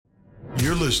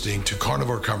listening to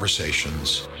Carnivore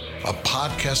Conversations, a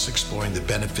podcast exploring the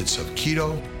benefits of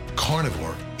keto,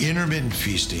 carnivore, intermittent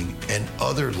feasting, and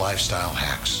other lifestyle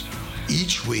hacks.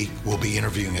 Each week, we'll be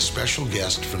interviewing a special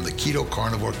guest from the keto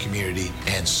carnivore community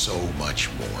and so much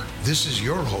more. This is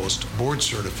your host, board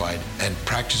certified and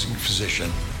practicing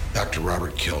physician, Dr.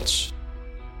 Robert Kiltz.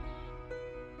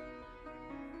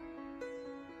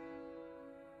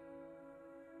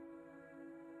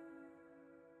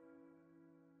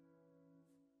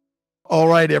 All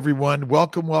right, everyone.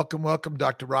 Welcome,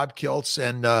 Dr. Rob Kiltz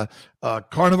and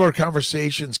Carnivore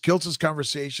Conversations, Kiltz's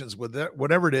Conversations, with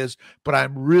whatever it is. But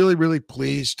I'm really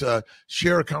pleased to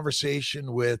share a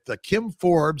conversation with Kim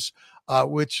Forbes,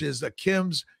 which is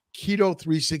Kim's Keto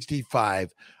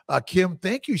 365. Kim,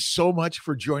 thank you so much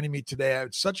for joining me today.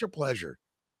 It's such a pleasure.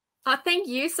 Oh, thank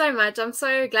you so much. I'm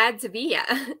so glad to be here.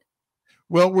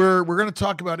 Well, we're going to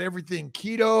talk about everything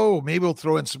keto. Maybe we'll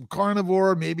throw in some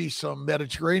carnivore, maybe some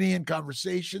Mediterranean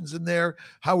conversations in there,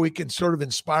 how we can sort of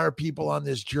inspire people on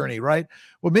this journey, right?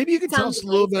 Well, maybe you can tell us a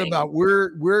little bit about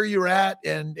where you're at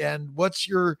and what's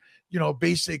your,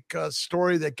 basic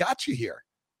story that got you here.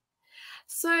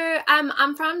 So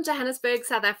I'm from Johannesburg,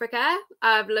 South Africa.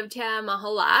 I've lived here my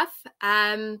whole life.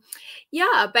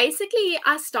 Basically,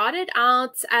 I started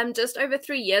out just over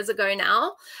 3 years ago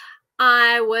now.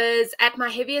 I was at my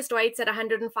heaviest weights at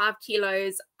 105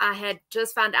 kilos. I had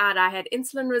just found out I had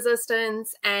insulin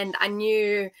resistance and I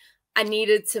knew I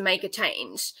needed to make a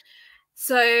change.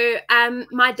 So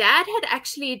my dad had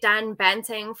actually done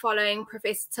banting following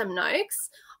Professor Tim Noakes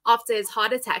after his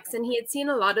heart attacks, and he had seen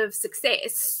a lot of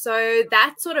success. So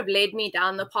that sort of led me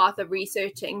down the path of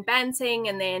researching banting,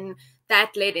 and then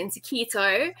that led into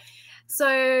keto. So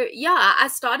I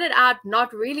started out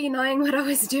not really knowing what I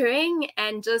was doing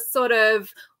and just sort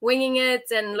of winging it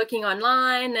and looking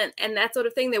online and that sort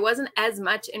of thing. There wasn't as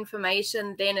much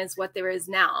information then as what there is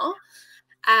now.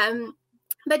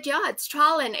 But it's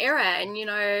trial and error, and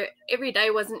every day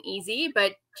wasn't easy,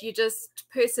 but you just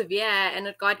persevere, and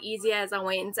it got easier as I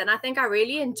went. And I think I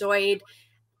really enjoyed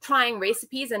trying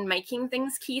recipes and making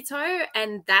things keto,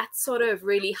 and that sort of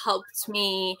really helped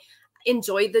me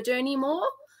enjoy the journey more.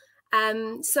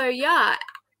 I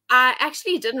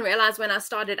actually didn't realize when I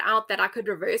started out that I could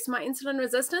reverse my insulin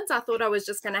resistance. I thought I was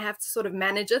just going to have to sort of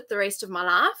manage it the rest of my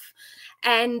life.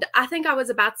 And I think I was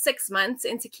about 6 months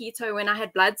into keto when I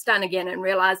had bloods done again and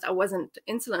realized I wasn't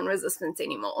insulin resistant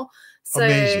anymore. So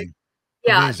Amazing.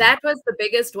 That was the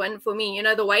biggest win for me.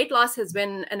 The weight loss has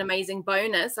been an amazing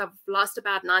bonus. I've lost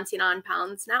about 99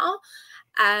 pounds now.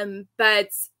 But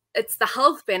it's the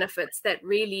health benefits that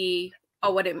really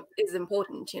are what is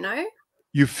important,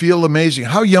 You feel amazing.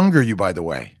 How young are you, by the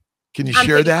way? Can you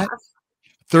share 35. that?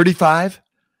 35?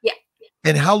 Yeah.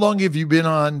 And how long have you been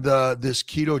on this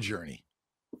keto journey?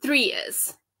 3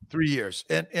 years. 3 years.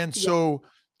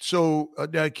 So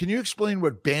can you explain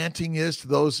what banting is to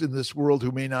those in this world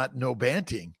who may not know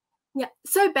banting? Yeah.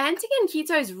 So banting and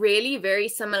keto is really very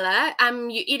similar.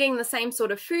 You're eating the same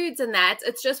sort of foods and that.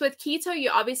 It's just with keto, you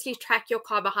obviously track your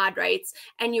carbohydrates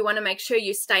and you want to make sure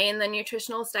you stay in the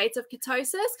nutritional state of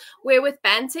ketosis, where with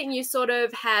banting, you sort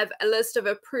of have a list of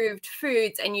approved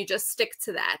foods and you just stick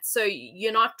to that. So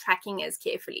you're not tracking as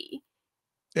carefully.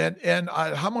 And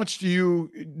how much do you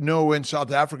know in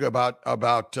South Africa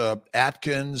about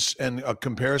Atkins and a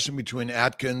comparison between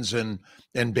Atkins and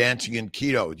banting and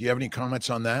keto? Do you have any comments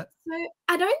on that? So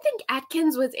I don't think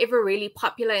Atkins was ever really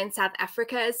popular in South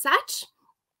Africa as such.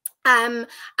 I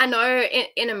know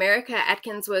in America,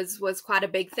 Atkins was quite a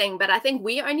big thing, but I think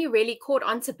we only really caught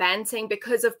on to banting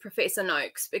because of Professor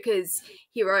Noakes, because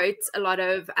he wrote a lot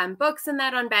of books and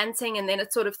that on banting, and then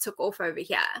it sort of took off over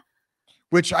here.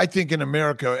 Which I think in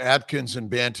America, Atkins and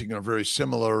banting are very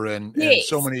similar, and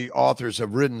so many authors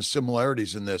have written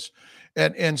similarities in this.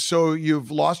 And so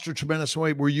you've lost a tremendous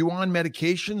weight. Were you on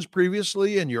medications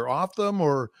previously and you're off them,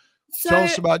 or tell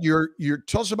us about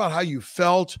tell us about how you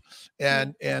felt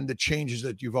and the changes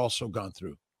that you've also gone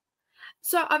through.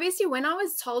 So obviously when I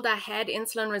was told I had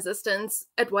insulin resistance,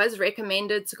 it was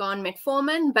recommended to go on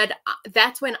metformin, but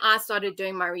that's when I started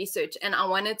doing my research and I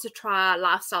wanted to try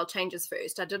lifestyle changes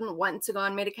first. I didn't want to go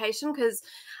on medication because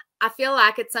I feel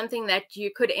like it's something that you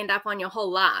could end up on your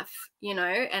whole life,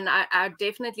 and I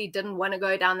definitely didn't want to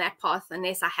go down that path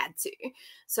unless I had to.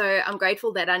 So I'm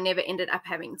grateful that I never ended up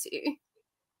having to.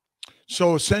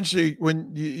 So essentially,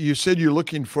 when you said you're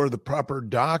looking for the proper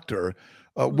doctor,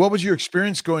 what was your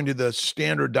experience going to the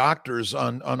standard doctors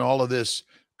on all of this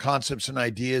concepts and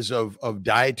ideas of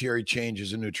dietary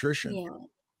changes in nutrition? Yeah.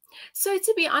 So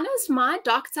to be honest, my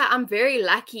doctor, I'm very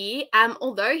lucky.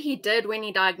 Although he did, when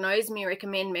he diagnosed me,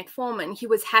 recommend metformin, he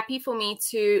was happy for me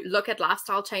to look at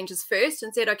lifestyle changes first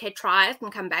and said, okay, try it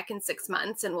and come back in 6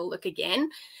 months and we'll look again.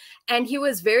 And he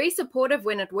was very supportive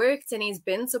when it worked, and he's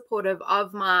been supportive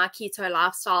of my keto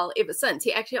lifestyle ever since.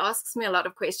 He actually asks me a lot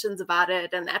of questions about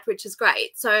it and that, which is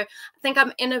great. So I think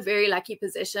I'm in a very lucky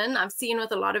position. I've seen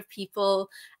with a lot of people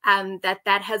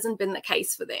that hasn't been the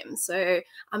case for them. So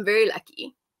I'm very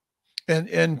lucky.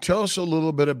 And tell us a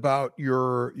little bit about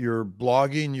your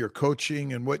blogging, your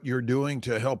coaching, and what you're doing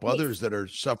to help Yes. others that are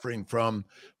suffering from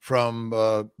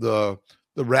the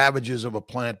ravages of a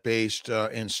plant-based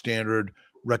and standard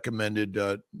recommended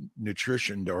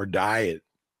nutrition or diet.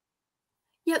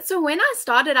 Yeah, so when I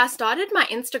started my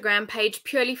Instagram page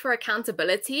purely for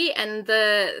accountability, and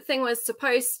the thing was to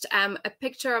post a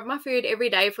picture of my food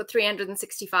every day for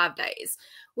 365 days,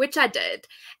 which I did.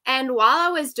 And while I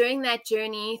was doing that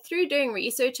journey, through doing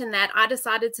research and that, I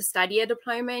decided to study a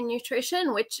diploma in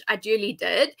nutrition, which I duly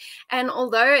did. And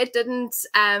although it didn't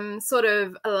sort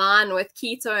of align with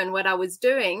keto and what I was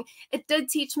doing, it did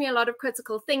teach me a lot of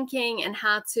critical thinking and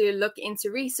how to look into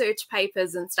research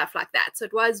papers and stuff like that. So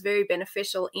it was very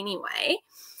beneficial anyway.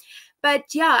 But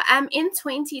yeah, in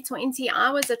 2020,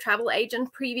 I was a travel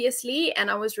agent previously,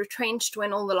 and I was retrenched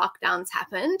when all the lockdowns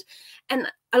happened.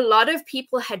 And a lot of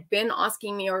people had been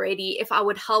asking me already if I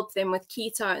would help them with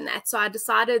keto and that. So I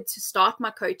decided to start my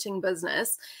coaching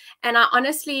business. And I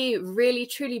honestly, really,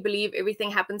 truly believe everything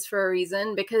happens for a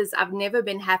reason, because I've never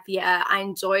been happier. I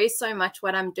enjoy so much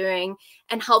what I'm doing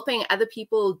and helping other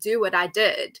people do what I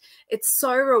did. It's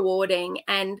so rewarding.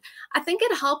 And I think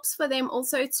it helps for them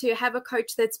also to have a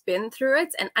coach that's been through it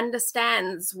and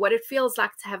understands what it feels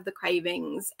like to have the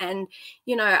cravings. And,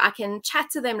 you know, I can chat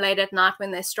to them late at night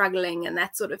when they're struggling and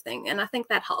that sort of thing. And I think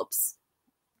that helps.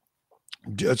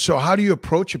 So how do you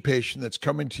approach a patient that's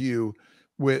coming to you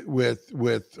with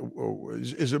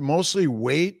is it mostly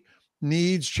weight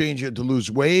needs, changing to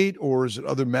lose weight, or is it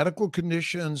other medical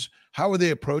conditions? How are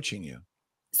they approaching you?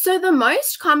 So the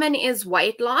most common is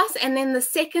weight loss. And then the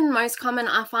second most common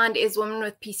I find is women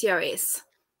with PCOS,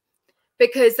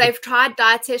 because they've tried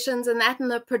dietitians and that,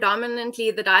 and predominantly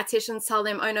the dietitians tell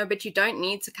them, oh no, but you don't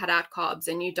need to cut out carbs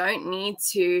and you don't need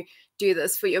to do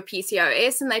this for your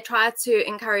PCOS. And they try to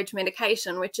encourage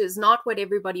medication, which is not what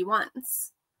everybody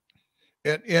wants.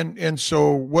 And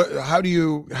so how do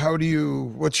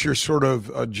you what's your sort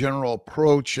of general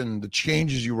approach and the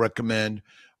changes you recommend,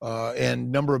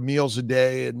 and number of meals a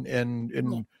day,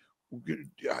 and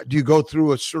do you go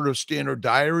through a sort of standard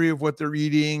diary of what they're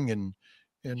eating? And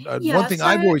one thing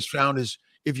I've always found is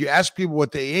if you ask people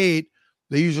what they ate,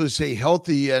 they usually say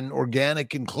healthy and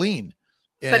organic and clean.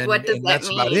 But what does that that's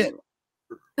mean? about it.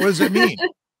 What does it mean?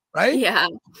 Right? Yeah.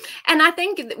 And I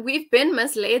think we've been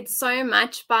misled so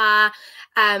much by,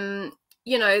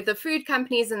 you know, the food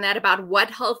companies and that about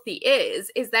what healthy is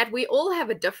that we all have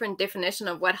a different definition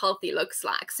of what healthy looks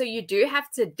like. So you do have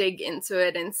to dig into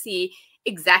it and see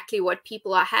exactly what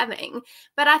people are having.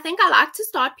 But I think I like to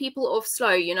start people off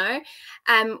slow, you know.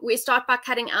 We start by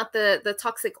cutting out the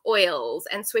toxic oils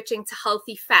and switching to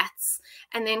healthy fats,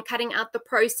 and then cutting out the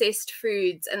processed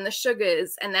foods and the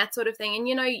sugars and that sort of thing. And,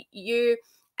 you know,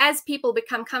 as people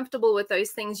become comfortable with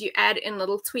those things, you add in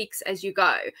little tweaks as you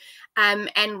go.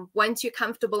 And once you're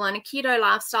comfortable on a keto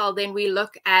lifestyle, then we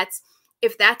look at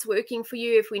if that's working for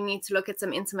you, if we need to look at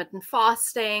some intermittent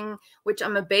fasting, which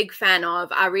I'm a big fan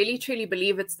of. I really, truly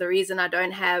believe it's the reason I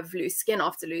don't have loose skin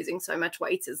after losing so much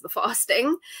weight is the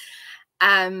fasting.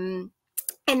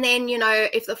 And then, you know,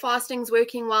 if the fasting's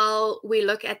working well, we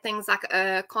look at things like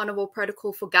a carnivore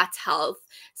protocol for gut health.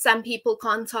 Some people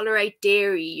can't tolerate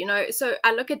dairy, you know, so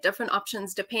I look at different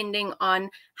options depending on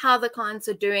how the clients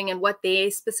are doing and what their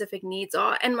specific needs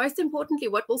are. And most importantly,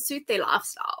 what will suit their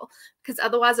lifestyle, because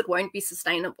otherwise it won't be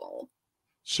sustainable.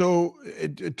 So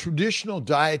traditional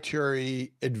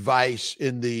dietary advice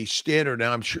in the standard,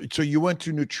 now I'm sure, so you went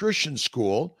to nutrition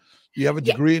school, you have a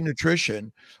degree in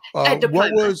nutrition. A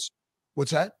diploma.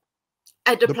 What's that?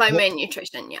 A diploma in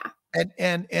nutrition, yeah.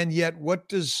 And yet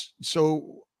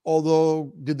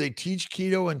although did they teach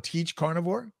keto and teach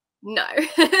carnivore? No.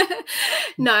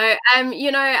 No.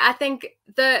 You know, I think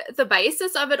the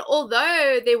basis of it,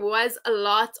 although there was a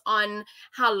lot on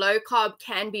how low carb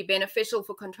can be beneficial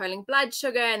for controlling blood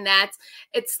sugar and that,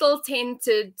 it still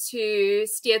tended to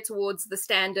steer towards the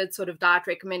standard sort of diet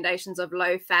recommendations of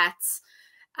low fats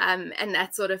and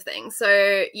that sort of thing.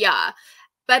 So yeah.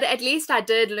 But at least I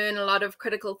did learn a lot of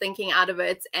critical thinking out of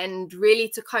it, and really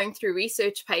to comb through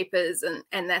research papers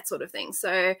and that sort of thing.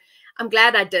 So I'm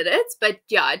glad I did it. But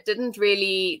yeah, it didn't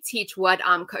really teach what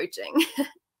I'm coaching.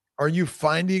 Are you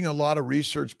finding a lot of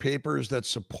research papers that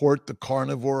support the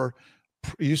carnivore?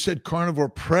 You said carnivore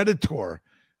predator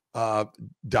uh,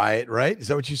 diet, right? Is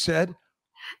that what you said?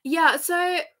 Yeah,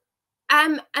 so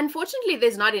unfortunately,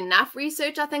 there's not enough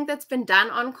research, I think, that's been done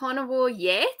on carnivore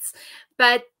yet,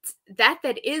 but that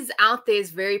is out there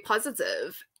is very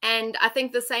positive. And I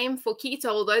think the same for keto,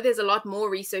 although there's a lot more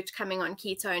research coming on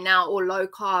keto now, or low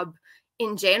carb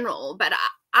in general. But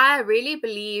I really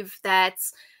believe that,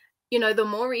 you know, the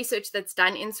more research that's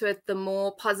done into it, the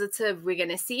more positive we're going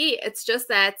to see. It's just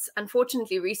that,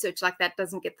 unfortunately, research like that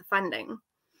doesn't get the funding.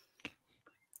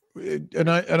 And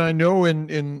I know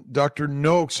in Dr.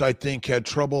 Noakes, I think, had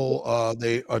trouble.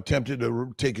 They attempted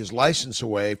to take his license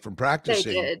away from They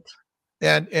practicing, did.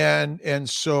 and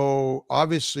so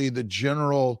obviously the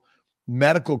general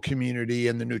medical community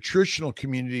and the nutritional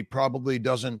community probably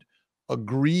doesn't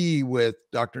agree with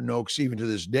Dr. Noakes even to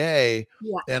this day,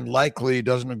 Yeah. and likely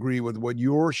doesn't agree with what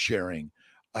you're sharing.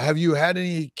 Have you had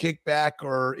any kickback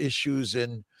or issues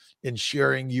in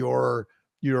sharing your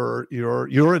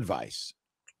advice?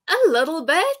 A little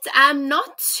bit,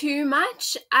 not too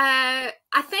much. I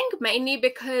think mainly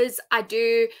because I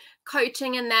do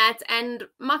coaching and that, and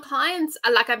my clients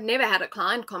are like, I've never had a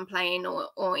client complain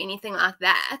or anything like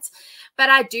that. But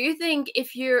I do think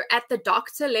if you're at the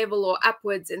doctor level or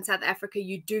upwards in South Africa,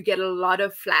 you do get a lot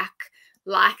of flack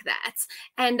like that.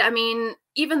 And I mean,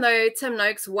 even though Tim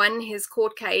Noakes won his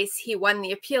court case, he won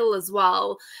the appeal as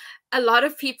well. A lot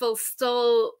of people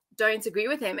still don't agree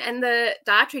with him. And the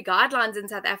dietary guidelines in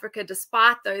South Africa,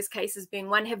 despite those cases being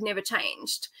won, have never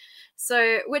changed.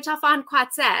 So, which I find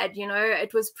quite sad. You know,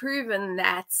 it was proven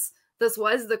that this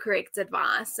was the correct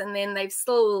advice, and then they've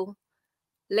still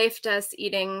left us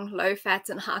eating low fat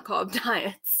and high carb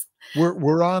diets.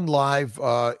 We're on live,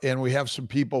 and we have some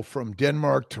people from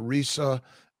Denmark. Teresa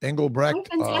Oh, Engelbrecht,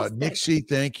 fantastic. Nixie,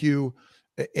 thank you,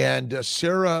 and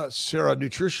Sarah.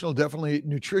 Nutrition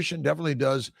definitely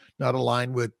does not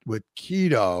align with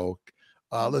keto.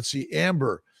 Let's see,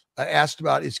 Amber asked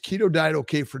about, is keto diet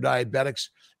okay for diabetics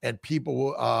and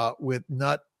people with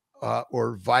nut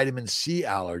or vitamin C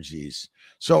allergies?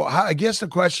 So I guess the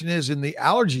question is, in the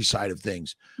allergy side of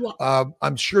things, Yeah.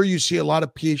 I'm sure you see a lot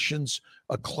of patients,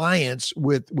 clients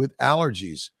with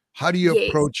allergies. How do you Yes.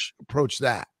 approach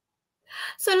that?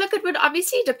 So, look, it would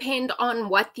obviously depend on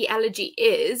what the allergy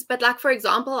is. But, like, for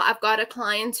example, I've got a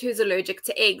client who's allergic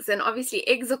to eggs, and obviously,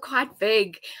 eggs are quite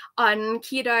big on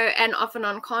keto and often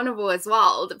on carnivore as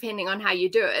well, depending on how you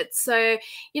do it. So,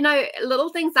 you know, little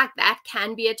things like that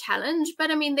can be a challenge. But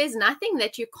I mean, there's nothing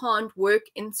that you can't work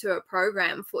into a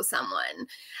program for someone.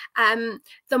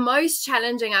 The most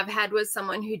challenging I've had was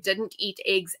someone who didn't eat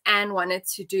eggs and wanted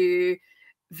to do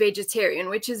vegetarian,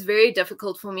 which is very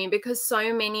difficult for me because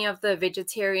so many of the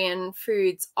vegetarian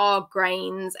foods are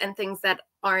grains and things that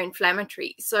are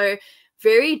inflammatory. So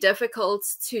very difficult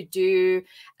to do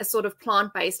a sort of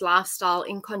plant-based lifestyle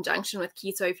in conjunction with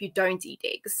keto if you don't eat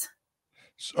eggs.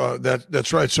 So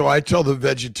that's right. So I tell the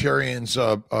vegetarians,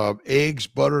 eggs,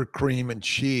 butter, cream, and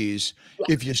cheese. Yeah.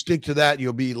 If you stick to that,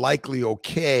 you'll be likely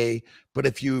okay. But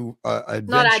if you Not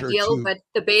adventure ideal, to, but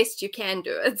the best you can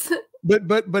do it.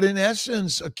 but in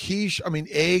essence, a quiche. I mean,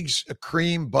 eggs,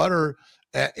 cream, butter,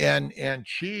 and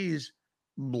cheese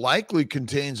likely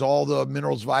contains all the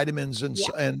minerals, vitamins, Yeah.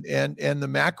 and the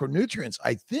macronutrients.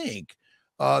 I think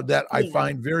that I Yeah.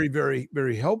 find very, very,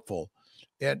 very helpful.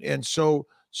 And so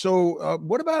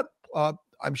what about?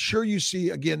 I'm sure you see,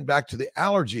 again, back to the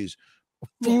allergies,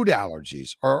 Yeah. food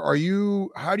allergies. Are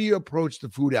you? How do you approach the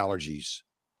food allergies?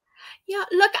 Yeah,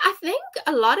 look, I think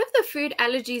a lot of the food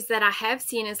allergies that I have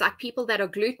seen is like people that are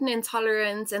gluten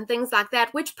intolerant and things like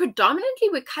that, which predominantly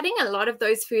we're cutting a lot of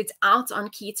those foods out on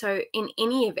keto in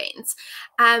any event.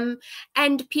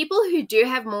 And people who do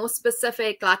have more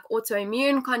specific like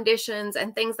autoimmune conditions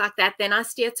and things like that, then I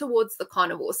steer towards the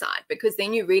carnivore side because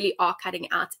then you really are cutting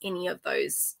out any of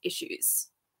those issues.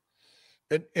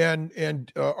 And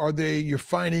are they? You're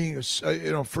finding,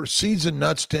 for seeds and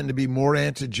nuts tend to be more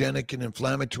antigenic and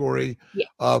inflammatory.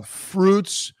 Yeah.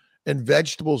 Fruits and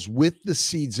vegetables with the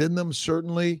seeds in them,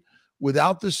 certainly.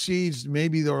 Without the seeds,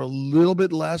 maybe they're a little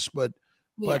bit less. But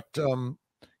Yeah.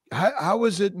 how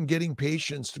is it in getting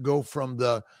patients to go from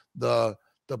the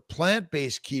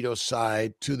plant-based keto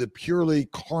side to the purely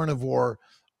carnivore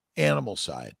animal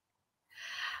side?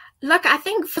 Look, I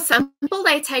think for some people,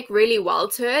 they take really well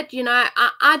to it. You know,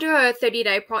 I do a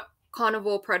 30-day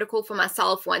carnivore protocol for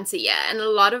myself once a year, and a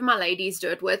lot of my ladies do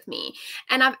it with me.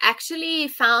 And I've actually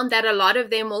found that a lot of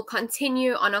them will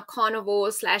continue on a carnivore /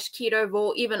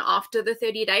 ketovore even after the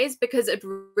 30 days, because it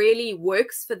really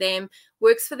works for them,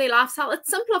 works for their lifestyle. It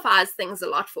simplifies things a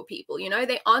lot for people.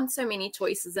 There aren't so many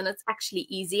choices, and it's actually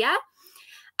easier.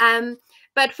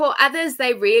 But for others,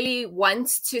 they really want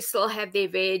to still have their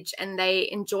veg and they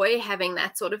enjoy having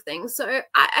that sort of thing. So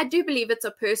I do believe it's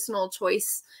a personal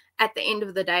choice at the end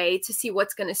of the day to see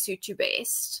what's going to suit you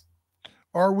best.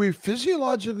 Are we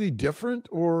physiologically different,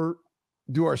 or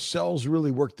do our cells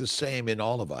really work the same in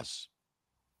all of us?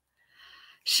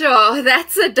 Sure,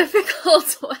 that's a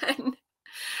difficult one.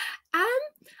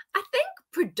 I think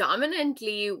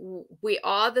predominantly we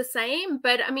are the same,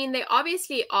 but I mean, there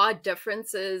obviously are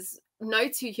differences. No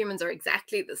two humans are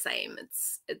exactly the same.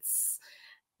 It's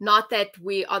not that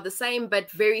we are the same, but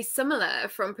very similar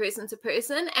from person to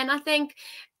person. And I think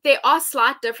there are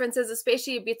slight differences,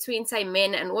 especially between, say,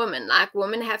 men and women. Like,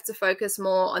 women have to focus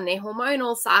more on their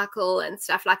hormonal cycle and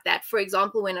stuff like that. For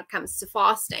example, when it comes to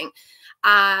fasting,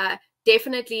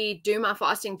 definitely do my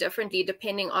fasting differently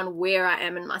depending on where I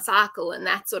am in my cycle and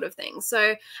that sort of thing.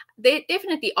 So there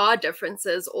definitely are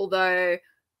differences, although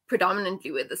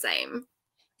predominantly we're the same.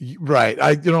 Right.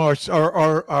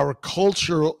 Our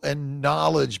cultural and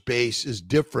knowledge base is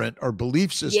different. Our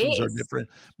belief systems are different,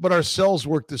 but our cells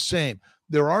work the same.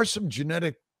 There are some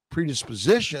genetic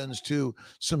predispositions to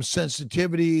some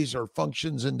sensitivities or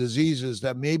functions and diseases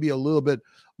that may be a little bit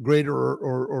greater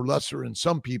or lesser in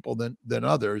some people than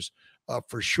others,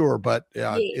 for sure. But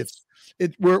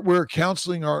we're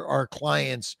counseling our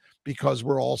clients because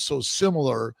we're all so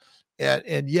similar,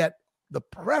 and yet the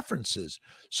preferences.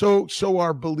 So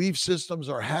our belief systems,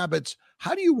 our habits,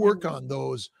 how do you work on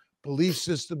those belief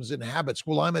systems and habits?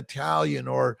 Well, I'm Italian,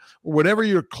 or whatever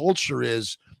your culture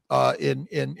is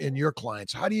in your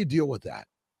clients. How do you deal with that?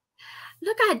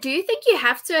 Look, I do think you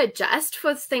have to adjust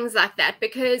for things like that,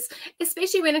 because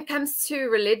especially when it comes to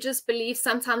religious beliefs,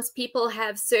 sometimes people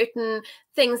have certain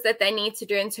things that they need to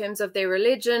do in terms of their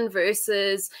religion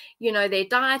versus, their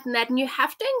diet and that. And you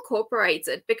have to incorporate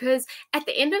it, because at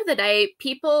the end of the day,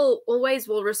 people always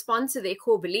will respond to their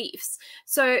core beliefs.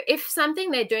 So if something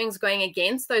they're doing is going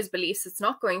against those beliefs, it's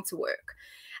not going to work.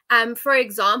 For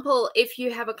example, if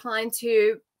you have a client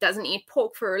who doesn't eat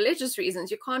pork for religious reasons,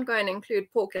 you can't go and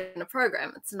include pork in a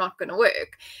program. It's not going to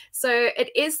work. So it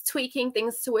is tweaking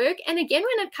things to work. And again,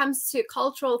 when it comes to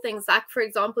cultural things, like, for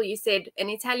example, you said in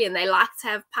Italian, they like to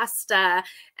have pasta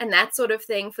and that sort of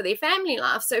thing for their family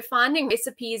life. So finding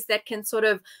recipes that can sort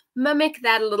of mimic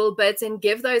that a little bit and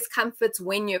give those comforts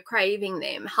when you're craving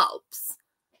them helps.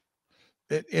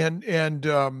 And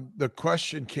the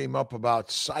question came up about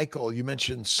cycle. You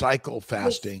mentioned cycle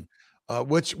fasting.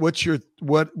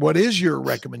 What is your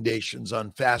recommendations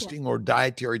on fasting or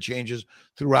dietary changes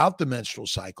throughout the menstrual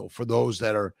cycle for those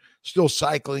that are still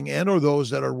cycling or those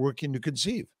that are working to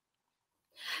conceive?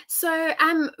 So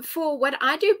for what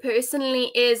I do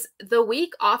personally is the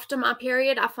week after my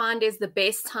period, I find is the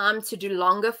best time to do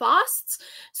longer fasts.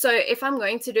 So if I'm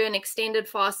going to do an extended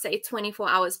fast, say 24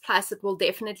 hours plus, it will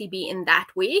definitely be in that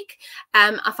week.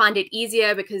 I find it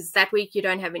easier because that week you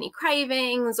don't have any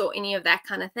cravings or any of that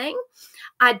kind of thing.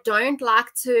 I don't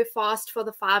like to fast for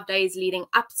the 5 days leading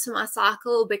up to my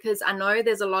cycle, because I know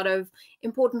there's a lot of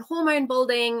important hormone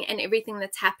building and everything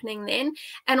that's happening then.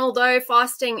 And although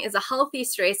fasting is a healthy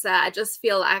stressor, I just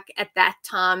feel like at that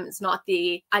time is not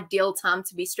the ideal time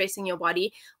to be stressing your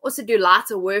body. Also do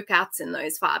lighter workouts in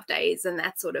those 5 days and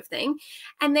that sort of thing.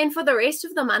 And then for the rest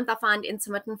of the month, I find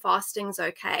intermittent fasting is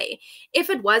okay.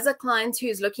 If it was a client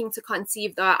who's looking to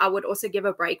conceive, though, I would also give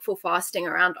a break for fasting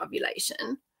around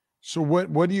ovulation. So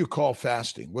what do you call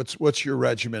fasting? What's your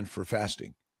regimen for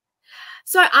fasting?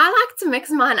 So I like to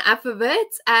mix mine up a bit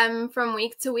from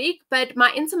week to week, but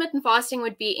my intermittent fasting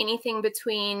would be anything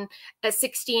between a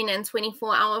 16 and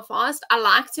 24-hour fast. I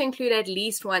like to include at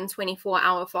least one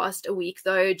 24-hour fast a week,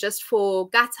 though, just for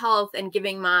gut health and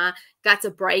giving my gut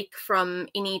a break from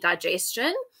any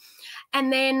digestion.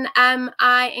 And then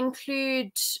I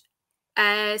include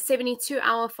a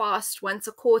 72-hour fast once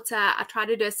a quarter. I try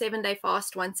to do a 7-day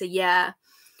fast once a year.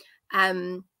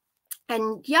 And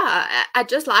yeah, I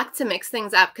just like to mix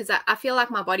things up because I feel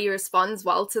like my body responds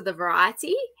well to the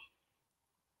variety.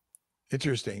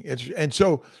 Interesting. And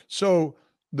so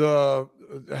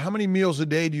how many meals a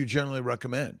day do you generally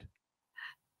recommend?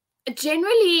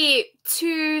 Generally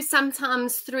 2,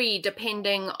 sometimes 3,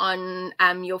 depending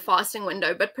on your fasting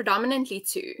window, but predominantly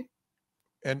 2.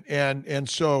 And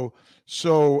so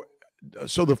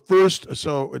the first, a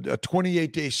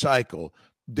 28-day cycle,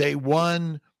 day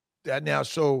one, that now,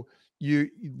 so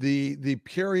the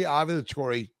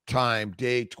peri-ovulatory time,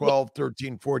 day 12,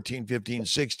 13, 14, 15,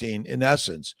 16, in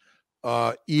essence,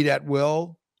 eat at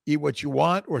will, eat what you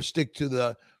want, or stick to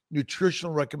the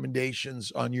nutritional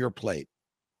recommendations on your plate?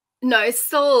 No,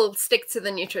 still stick to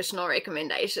the nutritional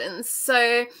recommendations.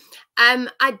 So,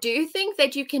 I do think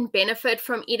that you can benefit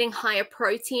from eating higher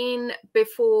protein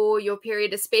before your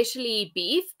period, especially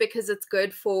beef, because it's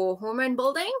good for hormone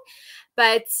building.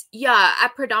 But yeah,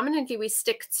 predominantly we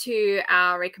stick to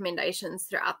our recommendations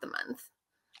throughout the month.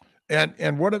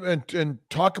 And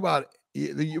talk about,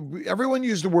 everyone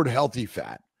used the word healthy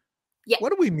fat. Yeah. What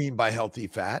do we mean by healthy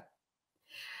fat?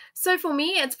 So for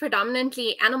me, it's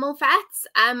predominantly animal fats.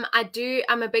 I'm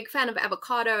a big fan of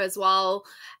avocado as well,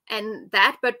 and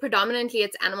that, but predominantly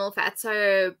it's animal fat.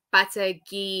 So butter,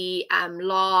 ghee,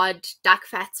 lard, duck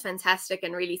fat's fantastic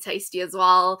and really tasty as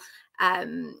well.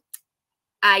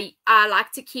 I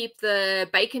like to keep the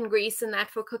bacon grease in that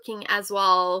for cooking as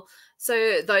well.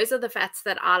 So those are the fats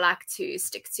that I like to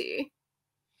stick to.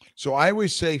 So I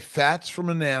always say fats from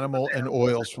an animal and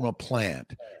oils from a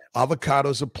plant.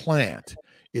 Avocado's a plant.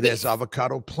 It has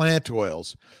avocado plant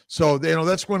oils. So,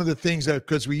 that's one of the things that,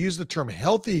 because we use the term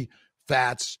healthy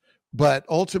fats, but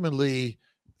ultimately,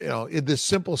 the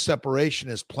simple separation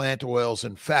is plant oils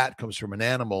and fat comes from an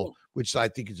animal, which I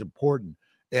think is important.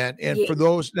 And for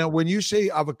those, now, when you say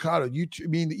avocado, you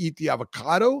mean to eat the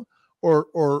avocado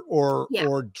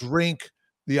or drink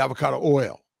the avocado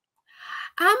oil?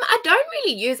 I don't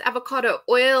really use avocado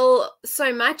oil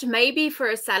so much, maybe for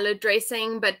a salad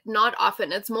dressing, but not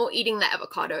often. It's more eating the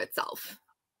avocado itself.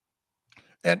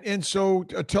 And so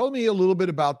tell me a little bit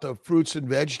about the fruits and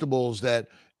vegetables that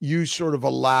you sort of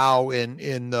allow in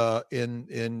your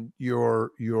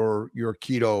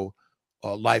keto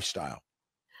lifestyle.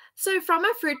 So from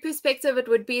a fruit perspective, it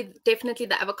would be definitely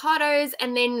the avocados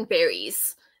and then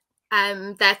berries.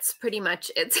 That's pretty much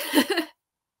it.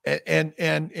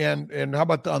 And how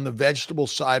about on the vegetable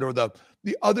side, or the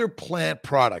other plant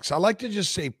products? I like to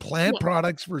just say plant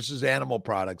products versus animal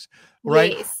products,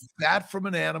 right? Yes. Fat from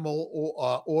an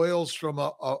animal, oils from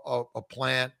a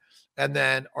plant, and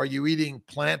then are you eating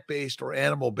plant-based or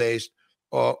animal-based,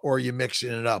 or are you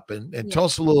mixing it up? And tell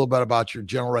us a little bit about your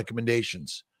general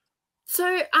recommendations.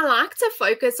 So I like to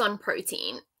focus on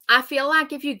protein. I feel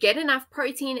like if you get enough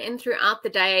protein in throughout the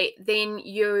day, then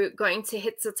you're going to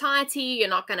hit satiety. You're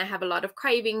not going to have a lot of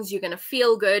cravings. You're going to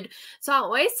feel good. So I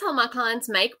always tell my clients,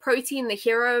 make protein the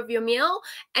hero of your meal,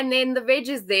 and then the veg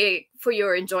is there for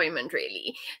your enjoyment,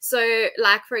 really. So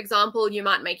like, for example, you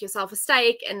might make yourself a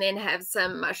steak and then have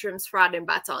some mushrooms fried in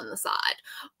butter on the side,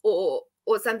 or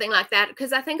something like that.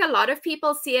 Because I think a lot of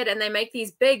people see it and they make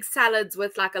these big salads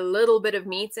with like a little bit of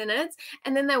meat in it,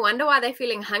 and then they wonder why they're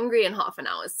feeling hungry in half an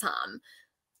hour's time.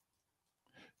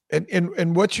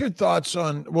 And what's your thoughts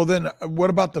on, well, then what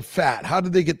about the fat? How do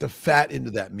they get the fat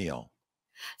into that meal?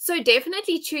 So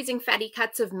definitely choosing fatty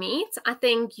cuts of meat. I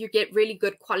think you get really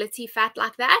good quality fat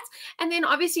like that. And then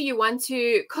obviously you want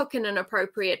to cook in an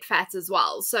appropriate fat as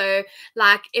well. So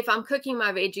like if I'm cooking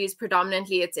my veggies,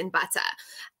 predominantly it's in butter.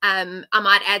 I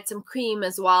might add some cream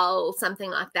as well,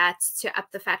 something like that, to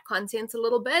up the fat content a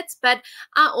little bit. But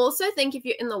I also think if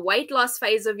you're in the weight loss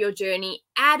phase of your journey,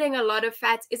 adding a lot of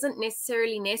fat isn't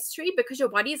necessarily necessary, because your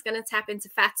body is going to tap into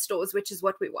fat stores, which is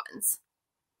what we want.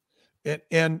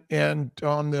 And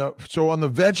on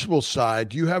the vegetable side,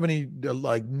 do you have any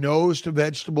like no's to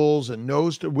vegetables and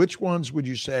no's to, which ones would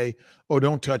you say, oh,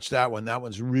 don't touch that one, that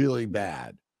one's really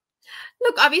bad?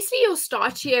 Look, obviously your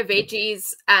starchier veggies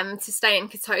to stay in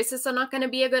ketosis are not going to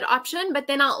be a good option, but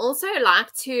then I also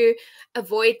like to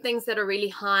avoid things that are really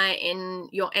high in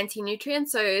your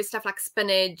anti-nutrients, so stuff like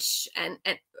spinach and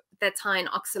that's high in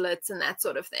oxalates and that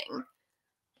sort of thing.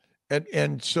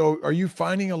 And so are you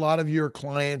finding a lot of your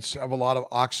clients have a lot of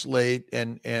oxalate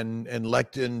and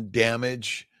lectin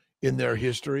damage in their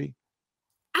history?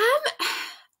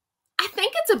 I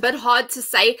think it's a bit hard to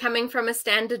say coming from a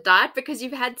standard diet, because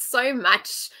you've had so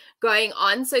much going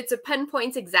on. So to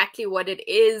pinpoint exactly what it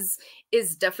is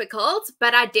difficult,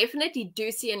 but I definitely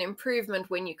do see an improvement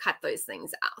when you cut those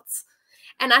things out.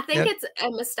 And I think it's a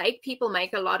mistake people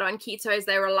make a lot on ketos.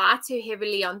 They rely too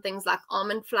heavily on things like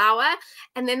almond flour,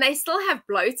 and then they still have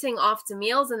bloating after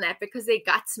meals and that, because their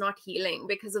gut's not healing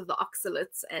because of the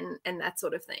oxalates and that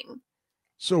sort of thing.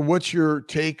 So what's your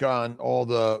take on all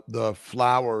the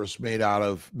flours made out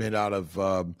of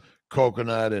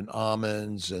coconut and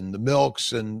almonds, and the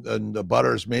milks and the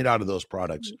butters made out of those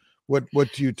products? What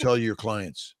do you tell your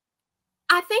clients?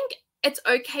 I think it's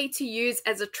okay to use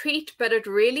as a treat, but it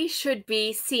really should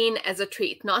be seen as a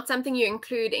treat, not something you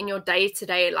include in your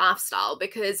day-to-day lifestyle,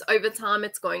 because over time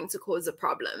it's going to cause a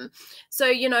problem. So,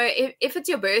 if it's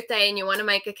your birthday and you want to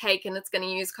make a cake and it's going to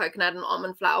use coconut and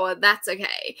almond flour, that's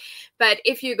okay. But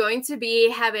if you're going to be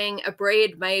having a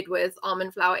bread made with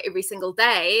almond flour every single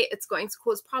day, it's going to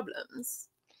cause problems.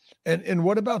 And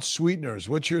what about sweeteners?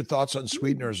 What's your thoughts on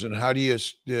sweeteners, and how do you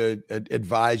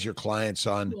advise your clients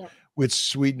on Yeah. which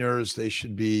sweeteners they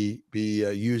should be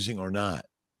using or not?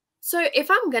 So if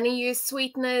I'm going to use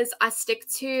sweeteners, I stick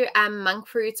to monk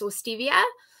fruit or stevia.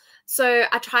 So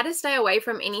I try to stay away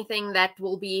from anything that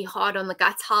will be hard on the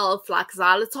gut health, like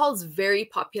xylitol is very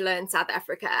popular in South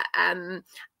Africa.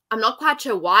 I'm not quite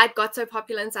sure why it got so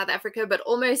popular in South Africa, but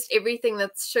almost everything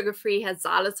that's sugar-free has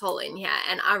xylitol in here.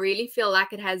 And I really feel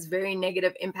like it has very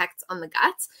negative impacts on the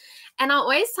gut. And I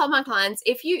always tell my clients,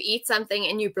 if you eat something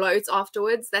and you bloat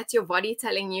afterwards, that's your body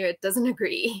telling you it doesn't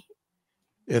agree.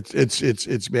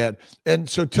 It's bad. And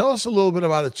so tell us a little bit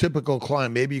about a typical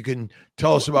client. Maybe you can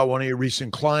tell us about one of your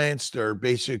recent clients, their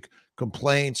basic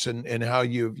complaints, and how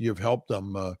you've helped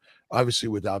them, obviously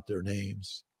without their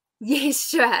names. Yes,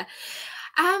 sure.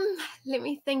 Let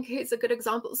me think who's a good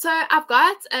example. So I've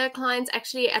got a client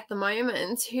actually at the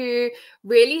moment who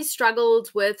really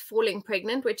struggled with falling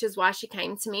pregnant, which is why she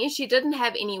came to me. She didn't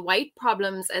have any weight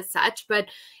problems as such, but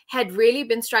had really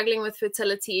been struggling with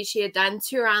fertility. She had done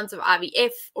 2 rounds of IVF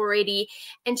already,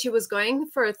 and she was going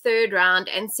for a 3rd round,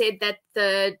 and said that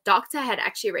the doctor had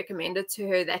actually recommended to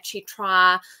her that she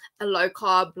try a low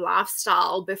carb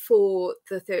lifestyle before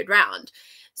the 3rd round.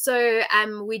 So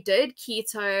we did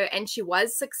keto, and she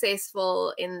was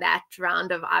successful in that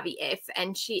round of IVF,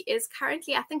 and she is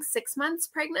currently, I think, 6 months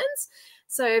pregnant.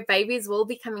 So babies will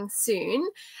be coming soon.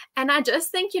 And I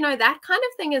just think, that kind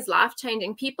of thing is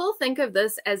life-changing. People think of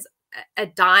this as a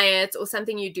diet or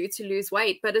something you do to lose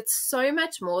weight, but it's so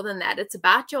much more than that. It's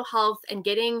about your health and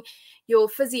getting your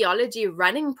physiology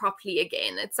running properly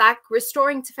again. It's like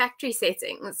restoring to factory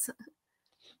settings.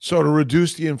 So to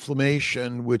reduce the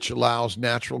inflammation, which allows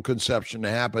natural conception to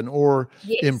happen, or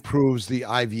Yes. improves the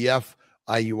IVF,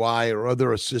 IUI, or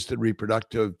other assisted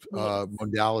reproductive Yes.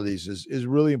 modalities is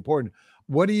really important.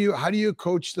 How do you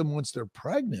coach them once they're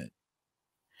pregnant?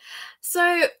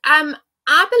 So,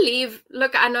 I believe,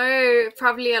 look, I know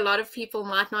probably a lot of people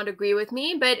might not agree with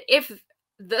me, but if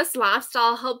this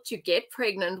lifestyle helped you get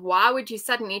pregnant, why would you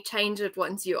suddenly change it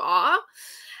once you are?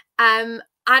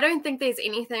 I don't think there's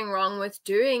anything wrong with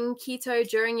doing keto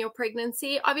during your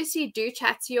pregnancy. Obviously, do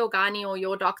chat to your gynae or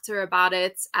your doctor about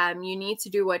it. You need to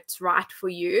do what's right for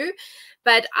you.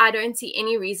 But I don't see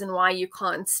any reason why you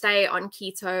can't stay on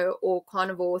keto or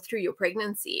carnivore through your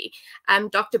pregnancy.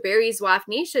 Dr. Berry's wife,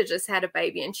 Nisha, just had a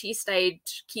baby, and she stayed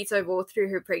ketovore through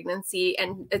her pregnancy.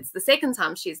 And it's the 2nd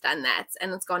time she's done that,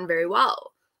 and it's gone very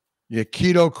well. Yeah,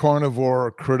 keto, carnivore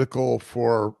are critical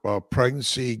for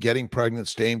pregnancy, getting pregnant,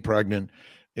 staying pregnant.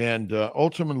 And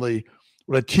ultimately,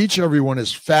 what I teach everyone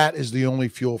is fat is the only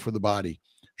fuel for the body.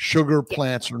 Sugar,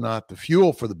 plants are not the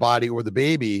fuel for the body or the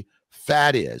baby.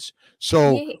 Fat is.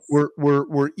 So Yes.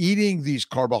 we're eating these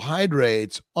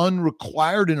carbohydrates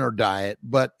unrequired in our diet,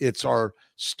 but it's our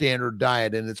standard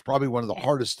diet, and it's probably one of the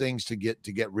hardest things to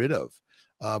get rid of.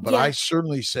 But I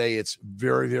certainly say it's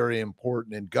very, very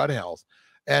important in gut health.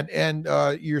 And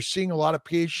you're seeing a lot of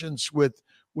patients with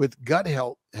gut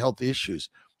health issues.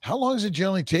 How long is it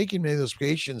generally taking many of those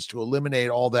patients to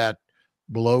eliminate all that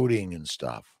bloating and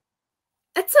stuff?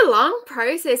 It's a long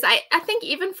process. I think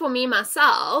even for me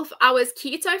myself, I was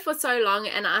keto for so long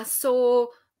and I saw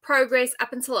progress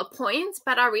up until a point,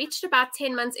 but I reached about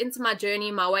 10 months into my journey.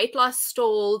 My weight loss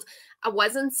stalled. I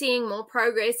wasn't seeing more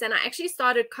progress. And I actually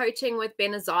started coaching with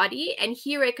Benazati, and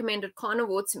he recommended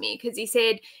carnivore to me because he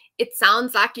said, it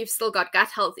sounds like you've still got gut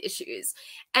health issues.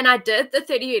 And I did the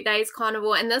 30 days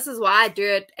carnivore. And this is why I do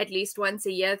it at least once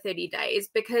a year, 30 days,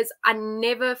 because I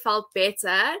never felt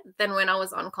better than when I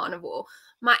was on carnivore.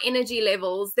 My energy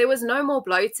levels, there was no more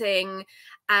bloating.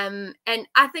 And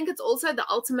I think it's also the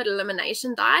ultimate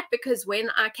elimination diet, because when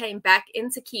I came back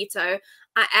into keto,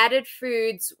 I added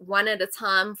foods one at a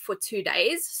time for 2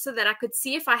 days so that I could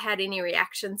see if I had any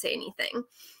reaction to anything.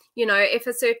 If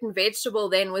a certain vegetable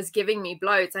then was giving me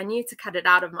bloats, I need to cut it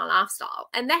out of my lifestyle.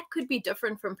 And that could be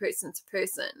different from person to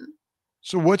person.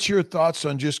 So what's your thoughts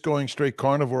on just going straight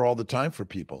carnivore all the time for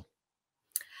people?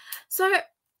 So,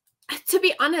 to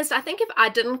be honest, I think if I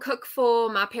didn't cook for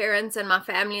my parents and my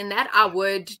family and that, I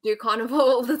would do carnivore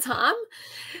all the time.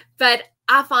 But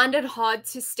I find it hard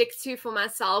to stick to for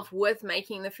myself with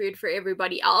making the food for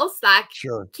everybody else. Like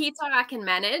Sure. keto, I can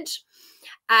manage.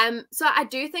 So I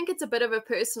do think it's a bit of a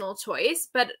personal choice,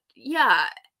 but yeah,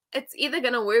 it's either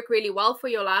going to work really well for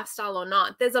your lifestyle or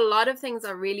not. There's a lot of things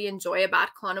I really enjoy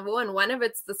about carnivore, and one of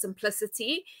it's the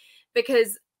simplicity,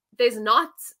 because there's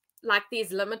not like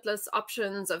these limitless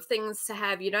options of things to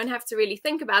have. You don't have to really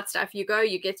think about stuff. You go,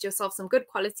 you get yourself some good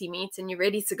quality meat and you're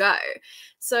ready to go.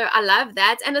 So I love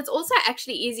that. And it's also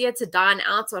actually easier to dine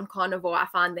out on carnivore, I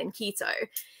find, than keto,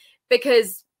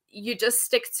 because you just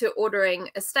stick to ordering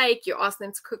a steak, you ask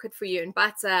them to cook it for you in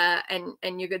butter,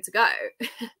 and you're good to go.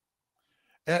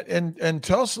 And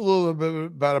tell us a little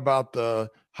bit about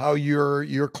how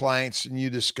your clients and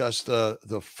you discuss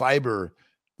the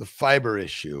fiber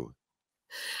issue.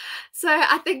 So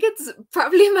I think it's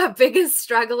probably my biggest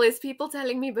struggle is people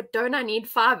telling me, but don't I need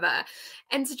fiber?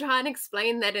 And to try and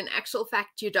explain that in actual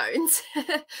fact, you don't.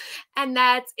 And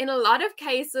that in a lot of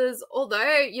cases,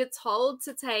 although you're told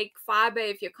to take fiber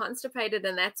if you're constipated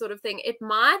and that sort of thing, it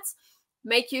might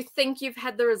make you think you've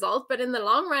had the result, but in the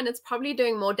long run, it's probably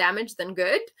doing more damage than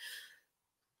good.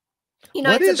 You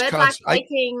know, it's a bit like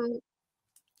taking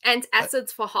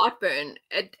antacids for heartburn.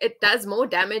 It does more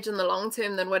damage in the long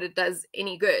term than what it does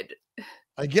any good.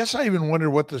 I guess I even wonder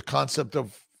what the concept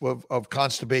of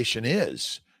constipation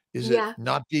is. Is it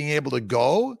not being able to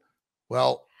go?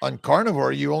 Well, on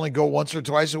carnivore, you only go once or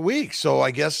twice a week. So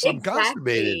I guess I'm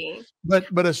constipated.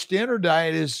 But a standard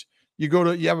diet is you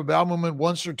have a bowel movement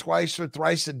once or twice or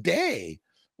thrice a day,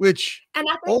 which and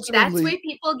I think that's where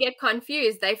people get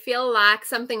confused. They feel like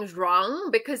something's wrong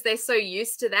because they're so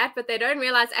used to that, but they don't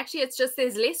realize actually it's just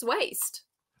there's less waste.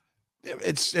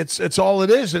 It's all it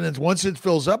is. And once it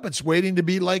fills up, it's waiting to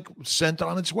be like sent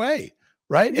on its way.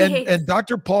 Right. Yes. And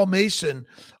Dr. Paul Mason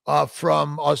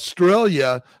from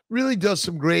Australia really does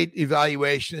some great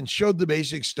evaluation and showed the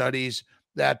basic studies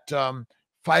that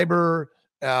fiber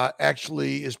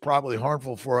actually is probably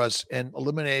harmful for us, and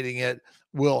eliminating it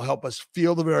will help us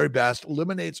feel the very best,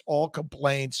 eliminates all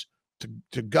complaints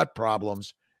to gut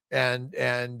problems. And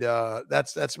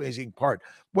that's the amazing part.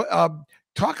 What,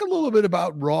 talk a little bit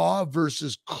about raw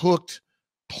versus cooked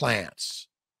plants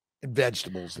and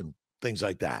vegetables and things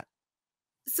like that.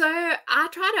 So I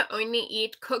try to only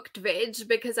eat cooked veg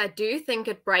because I do think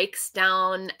it breaks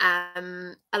down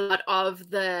a lot of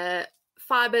the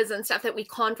fibers and stuff that we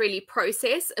can't really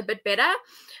process a bit better.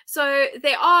 So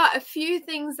there are a few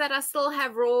things that I still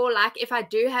have raw, like if I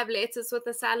do have lettuce with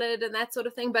a salad and that sort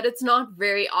of thing, but it's not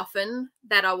very often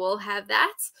that I will have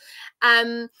that.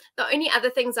 The only other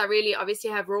things I really obviously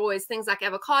have raw is things like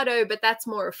avocado, but that's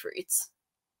more a fruit.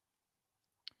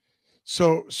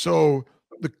 So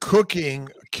the cooking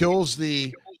kills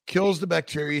the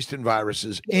bacteria, yeast, and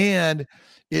viruses, and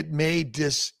it may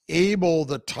disable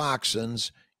the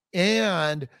toxins,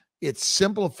 and it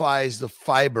simplifies the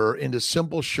fiber into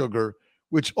simple sugar,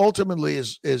 which ultimately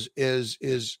is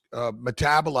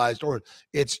metabolized, or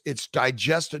it's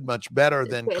digested much better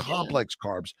than complex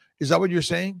carbs. Is that what you're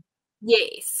saying?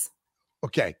 Yes.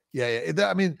 Okay. Yeah.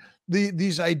 I mean,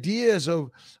 these ideas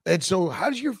of, and so how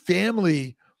does your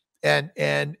family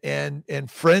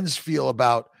and friends feel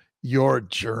about your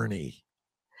journey?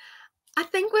 I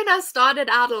think when I started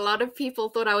out, a lot of people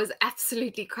thought I was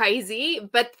absolutely crazy,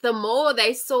 but the more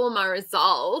they saw my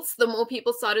results, the more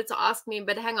people started to ask me,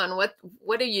 but hang on,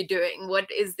 what are you doing? What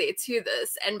is there to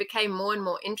this? And became more and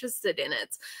more interested in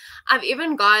it. I've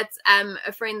even got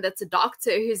a friend that's a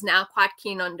doctor who's now quite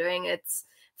keen on doing it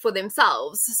for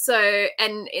themselves. So,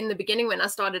 and in the beginning when I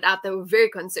started out, they were very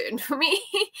concerned for me.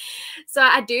 So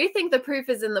I do think the proof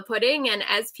is in the pudding. And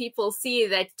as people see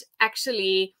that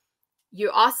actually you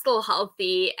are still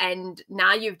healthy, and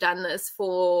now you've done this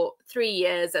for 3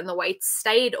 years and the weight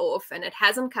stayed off and it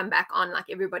hasn't come back on like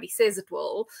everybody says it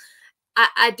will,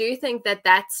 I do think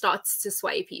that starts to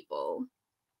sway people.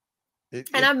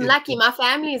 And I'm lucky. My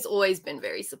family has always been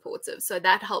very supportive, so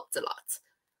that helped a lot.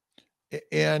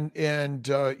 And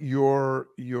your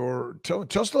tell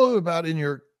us a little bit about in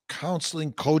your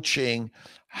counseling, coaching,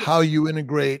 how you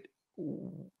integrate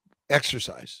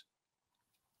exercise.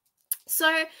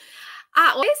 So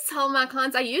I always tell my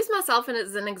clients, I use myself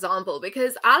as an example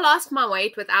because I lost my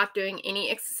weight without doing any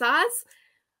exercise.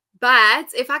 But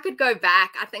if I could go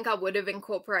back, I think I would have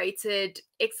incorporated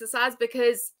exercise,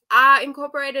 because I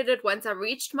incorporated it once I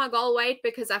reached my goal weight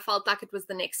because I felt like it was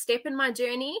the next step in my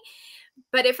journey.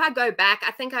 But if I go back,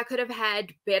 I think I could have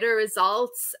had better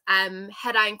results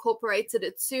had I incorporated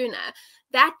it sooner.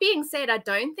 That being said, I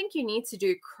don't think you need to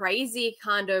do crazy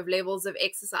kind of levels of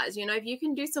exercise. You know, if you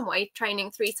can do some weight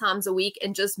training 3 times a week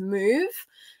and just move,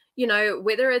 you know,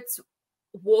 whether it's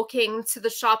walking to the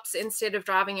shops instead of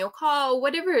driving your car or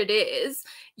whatever it is,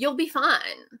 you'll be fine.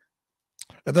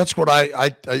 And that's what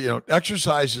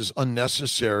exercise is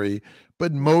unnecessary,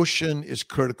 but motion is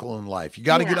critical in life. You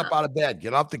got to get Yeah. up out of bed,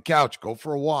 get off the couch, go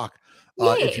for a walk.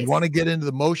 If you want Yes. to get into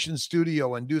the motion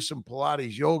studio and do some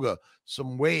Pilates, yoga,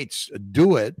 some weights,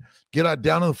 do it. Get out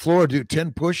down on the floor, do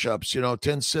 10 push-ups,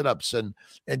 10 sit-ups, and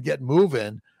get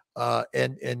moving,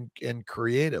 and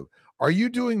creative. Are you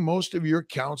doing most of your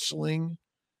counseling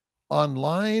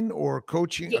online or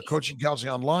Yes. counseling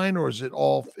online, or is it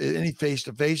all any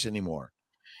face-to-face anymore?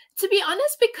 To be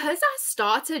honest, because I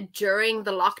started during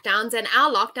the lockdowns and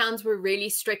our lockdowns were really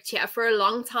strict here. For a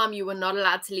long time, you were not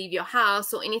allowed to leave your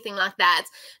house or anything like that.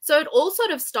 So it all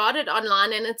sort of started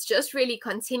online and it's just really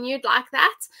continued like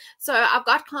that. So I've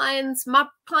got clients, my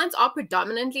clients are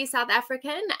predominantly South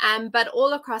African, but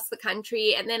all across the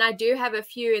country. And then I do have a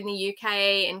few in the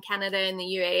UK, in Canada, in the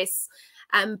US.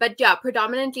 But yeah,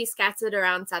 predominantly scattered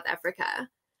around South Africa.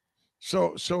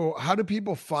 So how do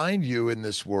people find you in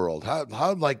this world?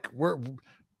 How like where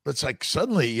it's like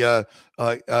suddenly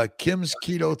Kim's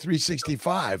Keto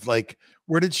 365. Like,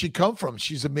 where did she come from?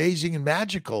 She's amazing and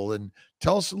magical. And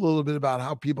tell us a little bit about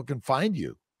how people can find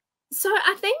you. So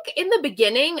I think in the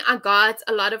beginning, I got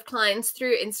a lot of clients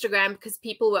through Instagram because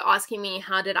people were asking me,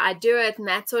 how did I do it and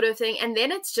that sort of thing. And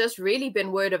then it's just really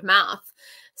been word of mouth.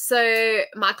 So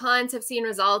my clients have seen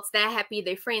results, they're happy,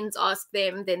 their friends ask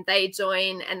them, then they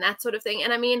join and that sort of thing.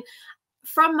 And I mean,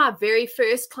 from my very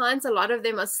first clients, a lot of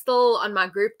them are still on my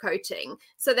group coaching.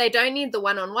 So they don't need the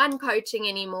one-on-one coaching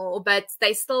anymore, but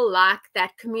they still like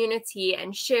that community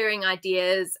and sharing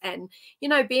ideas and,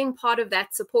 being part of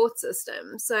that support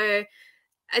system. So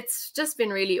it's just been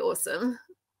really awesome.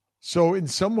 So in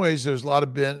some ways, there's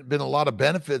been a lot of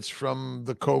benefits from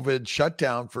the COVID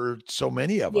shutdown for so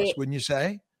many of Yeah. us, wouldn't you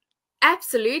say?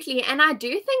 Absolutely. And I do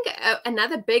think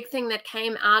another big thing that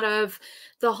came out of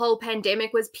the whole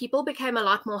pandemic was people became a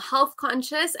lot more health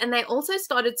conscious and they also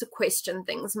started to question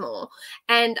things more.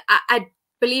 And I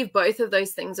believe both of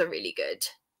those things are really good.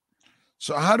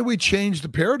 So how do we change the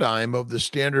paradigm of the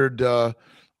standard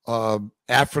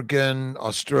African,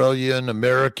 Australian,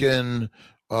 American,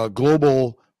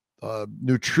 global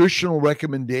nutritional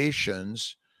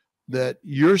recommendations that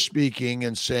you're speaking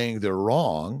and saying they're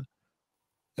wrong,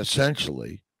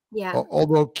 essentially? Yeah.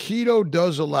 Although keto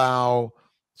does allow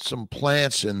some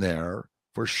plants in there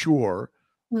for sure.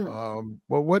 Mm.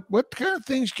 Well, what kind of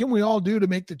things can we all do to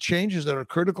make the changes that are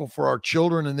critical for our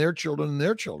children and their children and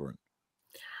their children?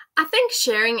 I think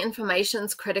sharing information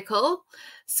is critical.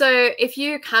 So if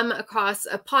you come across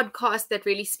a podcast that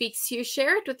really speaks to you,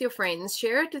 share it with your friends,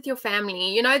 share it with your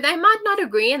family. They might not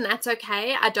agree, and that's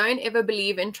okay. I don't ever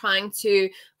believe in trying to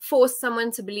force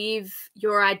someone to believe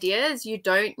your ideas. You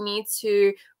don't need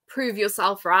to prove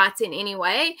yourself right in any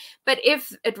way. But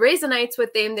if it resonates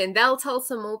with them, then they'll tell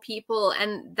some more people,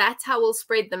 and that's how we'll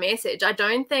spread the message. I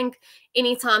don't think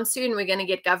anytime soon we're going to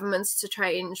get governments to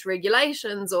change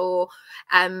regulations or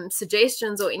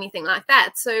suggestions or anything like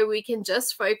that. So we can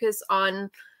just focus on,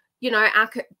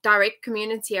 our direct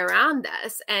community around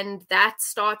us, and that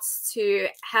starts to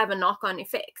have a knock-on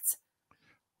effect.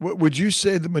 Would you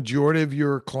say the majority of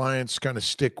your clients kind of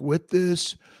stick with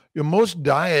this? Most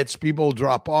diets, people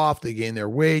drop off, they gain their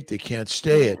weight, they can't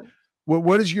stay it.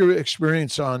 What is your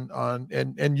experience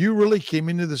and you really came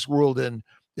into this world in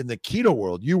the keto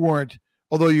world? You weren't,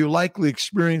 although you likely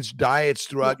experienced diets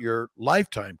throughout your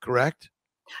lifetime, correct?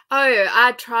 Oh,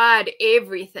 I tried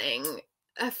everything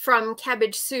from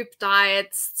cabbage soup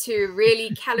diets to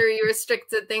really calorie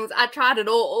restricted things. I tried it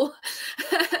all.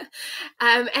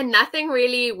 And nothing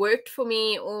really worked for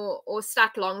me or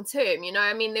stuck long term.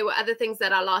 I mean, there were other things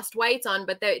that I lost weight on,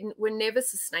 but they were never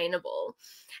sustainable.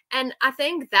 And I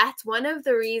think that's one of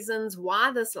the reasons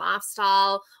why this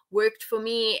lifestyle worked for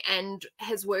me and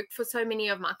has worked for so many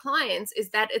of my clients is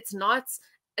that it's not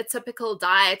a typical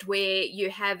diet where you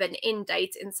have an end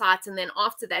date in sight and then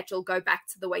after that you'll go back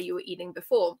to the way you were eating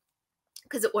before,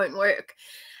 because it won't work.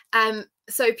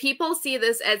 So people see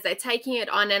this as they're taking it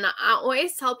on, and I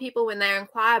always tell people when they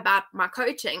inquire about my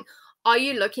coaching, are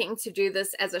you looking to do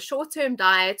this as a short-term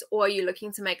diet or are you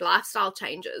looking to make lifestyle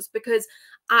changes? Because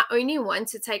I only want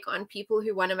to take on people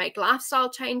who want to make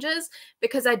lifestyle changes,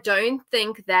 because I don't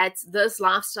think that this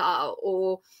lifestyle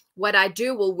or what I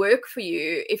do will work for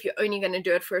you if you're only going to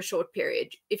do it for a short period.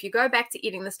 If you go back to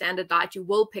eating the standard diet, you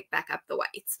will pick back up the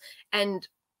weight and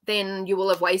then you will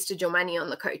have wasted your money on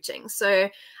the coaching. So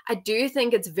I do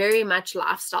think it's very much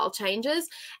lifestyle changes.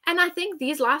 And I think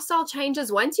these lifestyle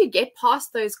changes, once you get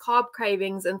past those carb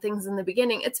cravings and things in the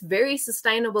beginning, it's very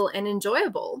sustainable and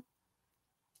enjoyable.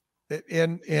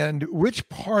 And which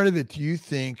part of it do you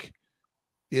think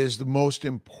is the most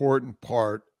important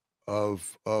part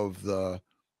of the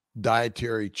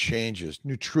dietary changes,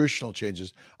 nutritional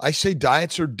changes. I say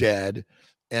diets are dead,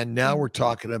 and now we're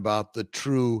talking about the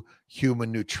true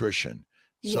human nutrition.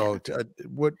 Yeah. So,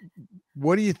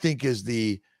 what do you think is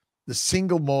the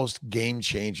single most game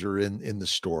changer in the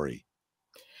story?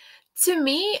 To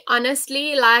me,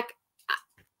 honestly, like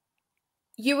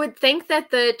you would think that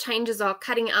the changes are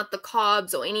cutting out the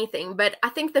carbs or anything, but I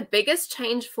think the biggest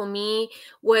change for me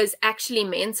was actually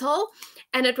mental.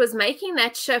 And it was making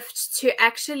that shift to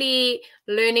actually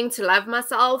learning to love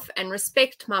myself and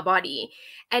respect my body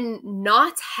and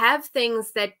not have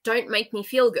things that don't make me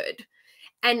feel good.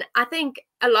 And I think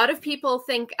a lot of people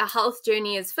think a health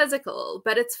journey is physical,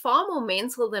 but it's far more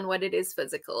mental than what it is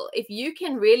physical. If you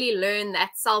can really learn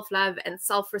that self love and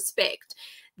self respect,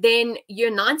 then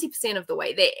you're 90% of the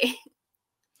way there.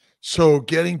 So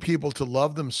getting people to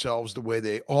love themselves the way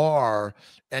they are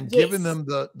and giving Yes.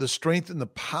 them the strength and the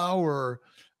power,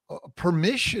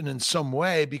 permission in some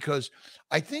way, because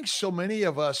I think so many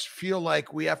of us feel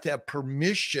like we have to have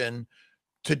permission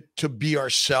to be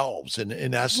ourselves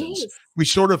in essence. Yes. We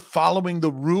sort of following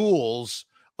the rules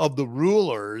of the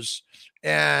rulers,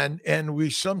 and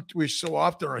we so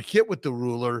often are hit with the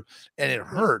ruler and it Yes.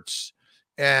 hurts,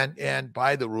 and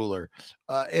by the ruler.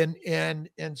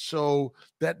 And so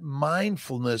that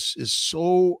mindfulness is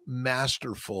so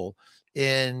masterful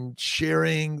in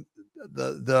sharing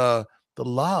the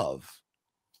love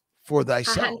for I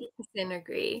thyself. 100%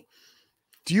 agree.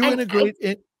 Do you And integrate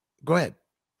it? Go ahead.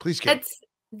 Please, Kate. it's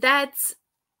that's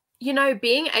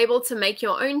being able to make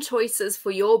your own choices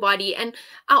for your body. And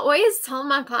I always tell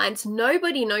my clients,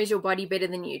 nobody knows your body better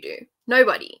than you do.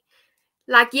 Nobody.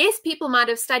 Like, yes, people might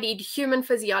have studied human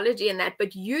physiology and that,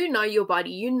 but you know your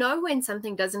body. You know when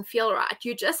something doesn't feel right.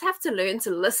 You just have to learn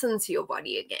to listen to your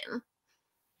body again.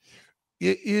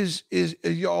 It is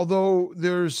although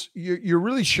you're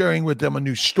really sharing with them a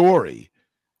new story,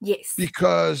 Yes.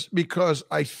 because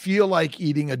I feel like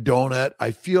eating a donut,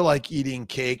 I feel like eating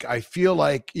cake, I feel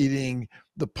like eating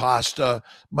the pasta.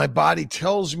 My body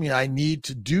tells me I need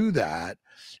to do that.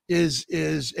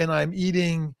 And I'm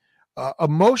eating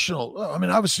emotional. I mean,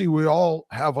 obviously, we all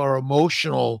have our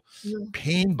emotional Mhm.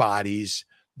 pain bodies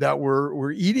that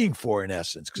we're eating for, in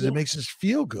essence, because it Yeah, makes us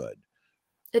feel good.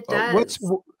 it What's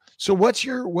does. so what's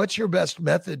your best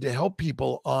method to help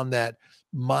people on that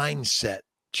mindset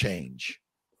change?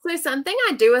 So, something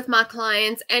I do with my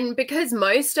clients, and because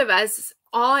most of us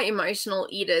are emotional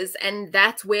eaters, and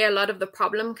that's where a lot of the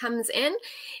problem comes in,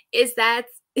 is that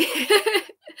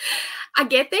I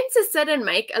get them to sit and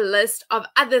make a list of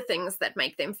other things that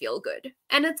make them feel good.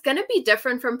 And it's going to be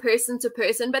different from person to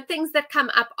person, but things that come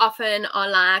up often are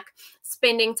like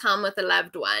spending time with a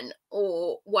loved one,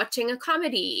 or watching a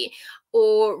comedy,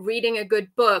 or reading a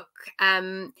good book,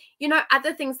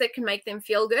 other things that can make them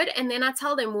feel good. And then I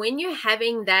tell them, when you're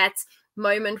having that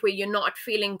moment where you're not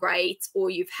feeling great or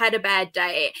you've had a bad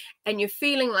day and you're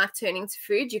feeling like turning to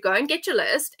food, you go and get your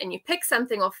list and you pick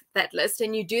something off that list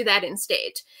and you do that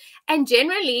instead. And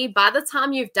generally, by the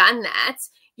time you've done that,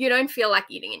 you don't feel like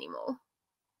eating anymore.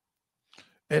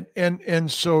 And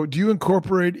so, do you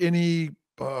incorporate any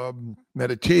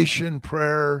meditation,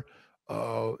 prayer,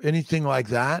 anything like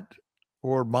that,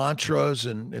 or mantras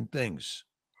and things?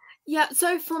 Yeah,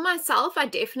 so for myself, I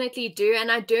definitely do,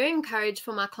 and I do encourage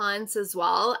for my clients as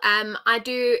well. I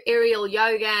do aerial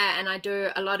yoga and I do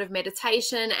a lot of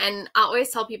meditation, and I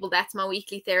always tell people that's my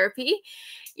weekly therapy.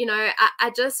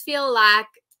 I just feel like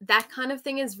that kind of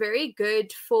thing is very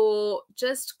good for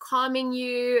just calming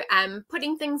you and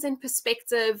putting things in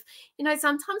perspective.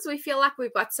 Sometimes we feel like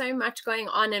we've got so much going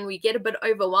on and we get a bit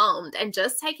overwhelmed, and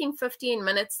just taking 15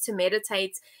 minutes to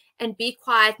meditate and be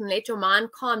quiet and let your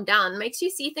mind calm down makes you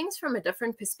see things from a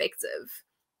different perspective.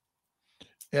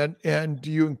 And do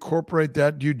you incorporate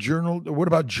that? Do you journal? What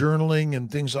about journaling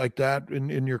and things like that in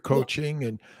your Yeah. coaching?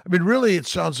 And I mean, really, it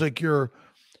sounds like you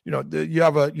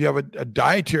have a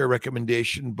dietary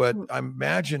recommendation, but Mm. I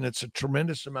imagine it's a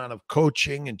tremendous amount of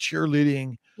coaching and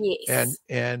cheerleading Yes.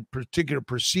 and particular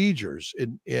procedures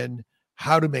in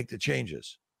how to make the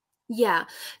changes. Yeah.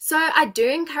 So I do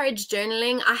encourage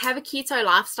journaling. I have a keto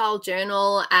lifestyle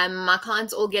journal. My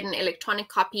clients all get an electronic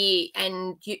copy,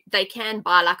 and they can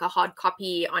buy like a hard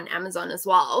copy on Amazon as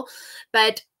well.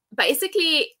 But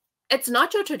basically, it's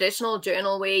not your traditional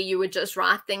journal where you would just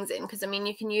write things in, because I mean,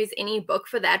 you can use any book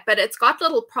for that, but it's got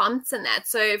little prompts in that.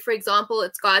 So, for example,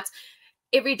 it's got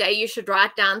every day you should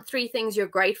write down 3 things you're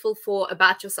grateful for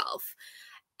about yourself.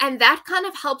 And that kind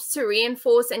of helps to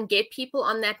reinforce and get people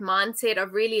on that mindset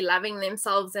of really loving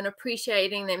themselves and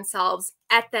appreciating themselves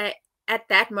at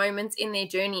that moment in their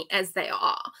journey as they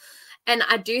are. And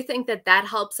I do think that that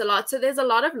helps a lot. So there's a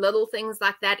lot of little things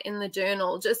like that in the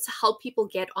journal just to help people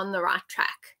get on the right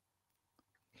track.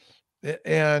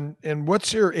 And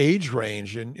what's your age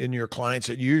range in your clients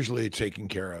that you're usually taking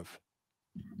care of?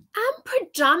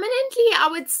 Predominantly, I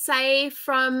would say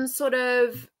from sort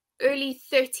of early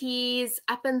 30s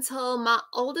up until my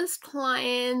oldest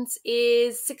client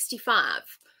is 65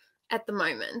 at the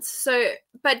moment. So,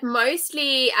 but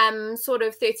mostly sort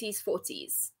of 30s,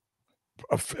 40s.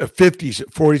 50s,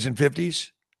 40s and 50s?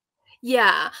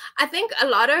 Yeah, I think a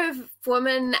lot of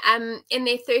women in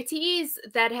their 30s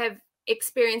that have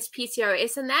experienced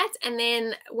PCOS and that, and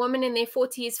then women in their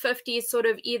 40s, 50s, sort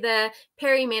of either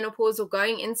perimenopause or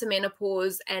going into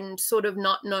menopause and sort of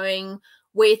not knowing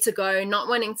where to go, not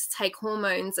wanting to take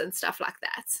hormones and stuff like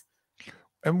that.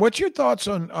 And what's your thoughts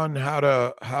on how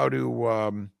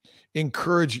to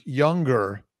encourage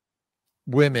younger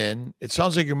women? It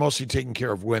sounds like you're mostly taking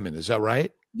care of women. Is that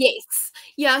right? Yes.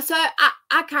 Yeah. So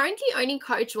I currently only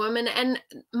coach women. And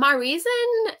my reason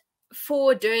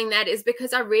for doing that is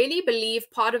because I really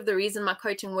believe part of the reason my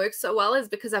coaching works so well is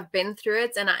because I've been through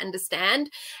it and I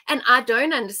understand. And I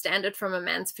don't understand it from a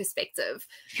man's perspective.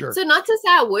 Sure. So not to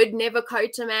say I would never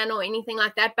coach a man or anything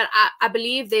like that, but I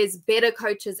believe there's better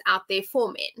coaches out there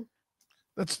for men.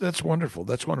 That's wonderful.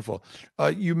 That's wonderful.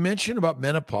 You mentioned about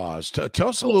menopause. Tell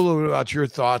us a Yes. little bit about your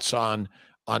thoughts on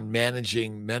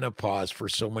managing menopause for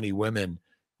so many women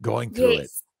going through it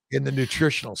Yes. in the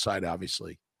nutritional side,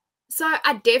 obviously. So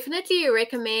I definitely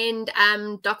recommend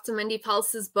Dr. Mindy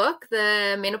Pulse's book,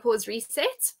 The Menopause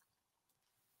Reset.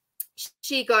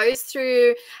 She goes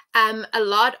through a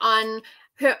lot on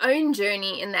her own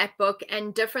journey in that book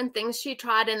and different things she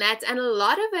tried in that. And a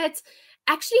lot of it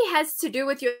actually has to do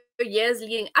with your years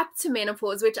leading up to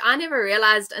menopause, which I never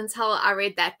realized until I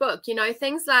read that book. You know,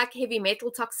 things like heavy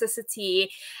metal toxicity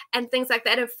and things like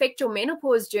that affect your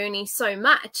menopause journey so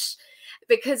much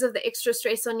because of the extra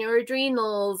stress on your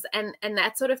adrenals and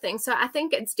that sort of thing. So I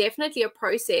think it's definitely a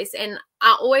process. And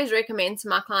I always recommend to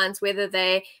my clients, whether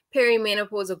they're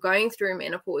perimenopause or going through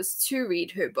menopause, to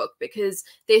read her book, because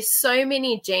there's so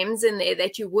many gems in there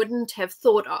that you wouldn't have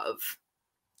thought of.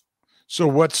 So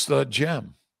what's the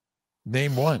gem?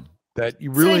 Name one that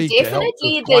you So really to help with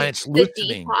definitely clients the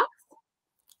listening. detox.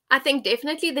 I think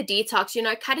definitely the detox, you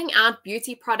know, cutting out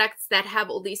beauty products that have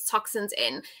all these toxins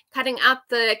in, cutting out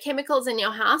the chemicals in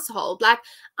your household. Like,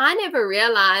 I never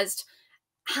realized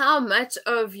how much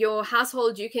of your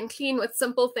household you can clean with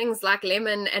simple things like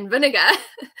lemon and vinegar,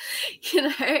 you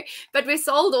know, but we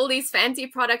sold all these fancy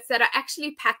products that are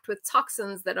actually packed with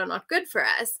toxins that are not good for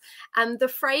us, and the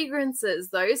fragrances,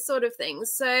 those sort of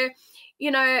things. So, you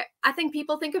know, I think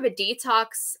people think of a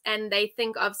detox and they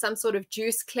think of some sort of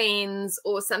juice cleanse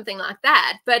or something like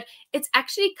that, but it's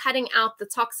actually cutting out the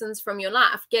toxins from your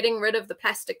life, getting rid of the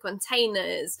plastic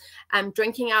containers,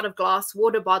 drinking out of glass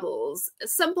water bottles.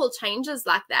 Simple changes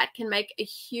like that can make a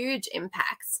huge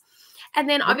impact. And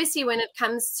then obviously when it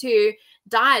comes to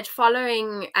diet,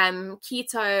 following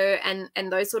keto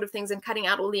and those sort of things, and cutting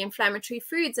out all the inflammatory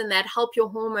foods, and that help your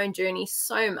hormone journey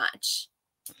so much.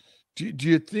 Do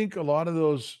you think a lot of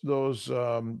those the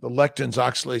lectins,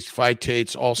 oxalates,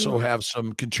 phytates also Yeah. have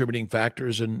some contributing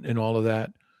factors in all of that?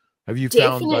 Have you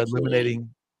found by Definitely.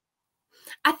 eliminating?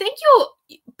 I think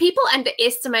people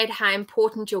underestimate how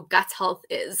important your gut health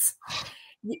is.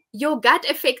 Your gut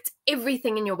affects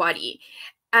everything in your body,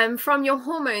 from your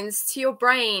hormones to your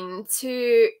brain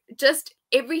to just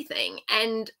everything.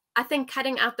 And I think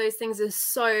cutting out those things is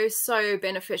so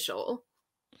beneficial.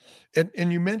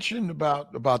 And you mentioned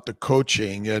about the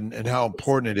coaching and how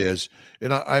important it is,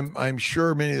 and I'm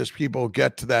sure many of those people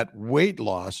get to that weight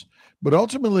loss, but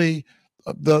ultimately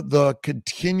the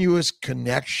continuous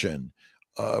connection.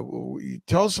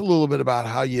 Tell us a little bit about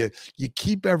how you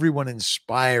keep everyone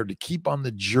inspired to keep on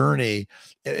the journey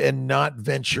and not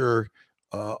venture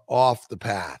off the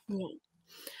path. Yeah.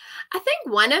 I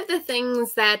think one of the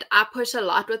things that I push a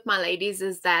lot with my ladies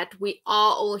is that we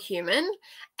are all human.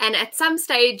 And at some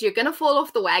stage, you're going to fall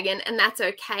off the wagon, and that's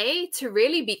okay. To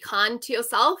really be kind to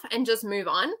yourself and just move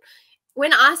on.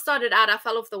 When I started out, I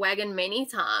fell off the wagon many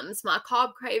times. My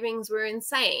carb cravings were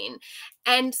insane.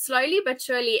 And slowly but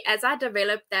surely, as I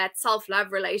developed that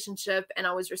self-love relationship and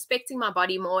I was respecting my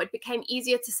body more, it became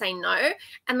easier to say no.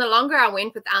 And the longer I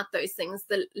went without those things,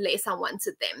 the less I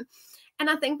wanted them. And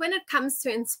I think when it comes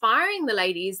to inspiring the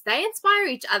ladies, they inspire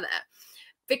each other,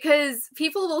 because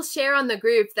people will share on the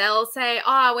group. They'll say, oh,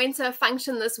 I went to a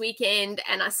function this weekend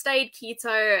and I stayed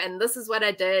keto and this is what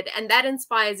I did. And that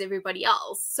inspires everybody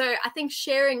else. So I think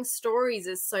sharing stories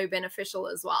is so beneficial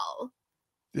as well.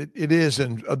 It is,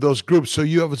 and those groups. So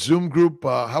you have a Zoom group.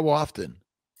 How often?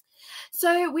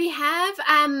 So we have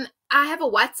I have a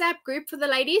WhatsApp group for the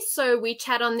ladies, so we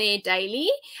chat on there daily,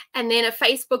 and then a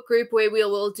Facebook group where we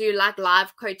will do like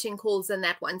live coaching calls in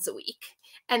that once a week.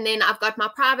 And then I've got my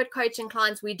private coaching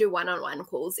clients. We do one-on-one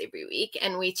calls every week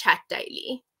and we chat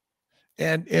daily.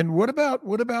 And what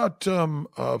about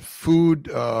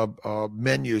food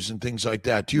menus and things like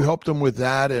that? Do you help them with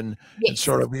that and Yes.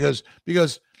 sort of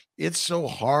because it's so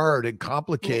hard and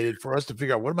complicated for us to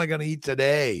figure out what am I going to eat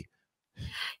today?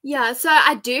 Yeah, so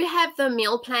I do have the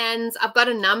meal plans. I've got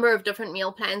a number of different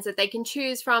meal plans that they can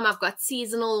choose from. I've got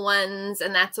seasonal ones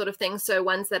and that sort of thing. So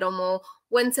ones that are more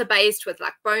winter based with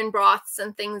like bone broths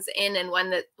and things in, and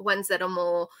ones that are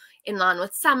more in line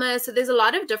with summer. So there's a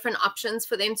lot of different options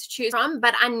for them to choose from,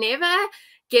 but I never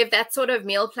give that sort of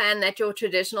meal plan that your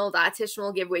traditional dietitian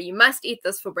will give, where you must eat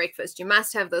this for breakfast, you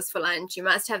must have this for lunch, you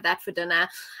must have that for dinner.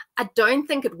 I don't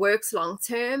think it works long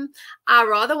term. I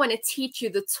rather want to teach you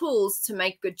the tools to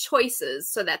make good choices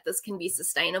so that this can be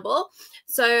sustainable.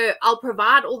 So I'll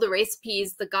provide all the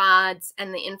recipes, the guides,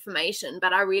 and the information,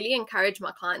 but I really encourage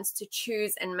my clients to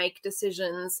choose and make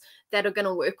decisions that are going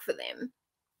to work for them.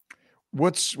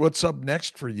 What's up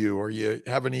next for you? Or you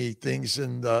have any things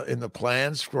in the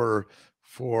plans for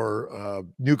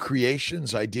new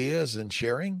creations, ideas, and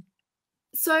sharing?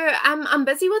 So I'm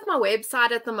busy with my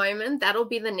website at the moment. That'll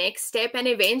be the next step. And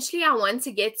eventually I want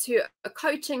to get to a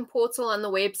coaching portal on the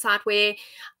website where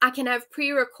I can have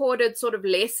pre-recorded sort of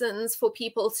lessons for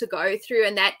people to go through,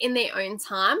 and that in their own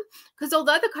time. Because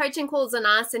although the coaching calls are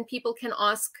nice and people can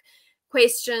ask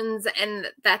questions and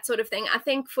that sort of thing, I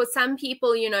think for some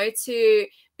people, to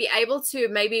be able to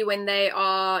maybe when they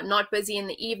are not busy in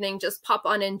the evening, just pop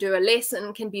on and do a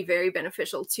lesson can be very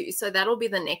beneficial too. So that'll be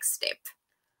the next step.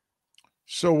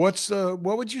 So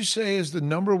what would you say is the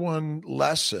number one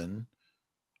lesson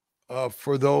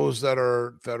for those that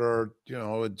are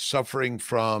suffering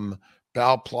from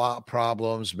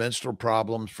problems, menstrual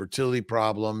problems, fertility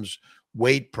problems,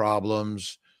 weight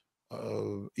problems,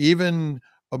 even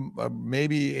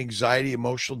maybe anxiety,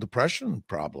 emotional depression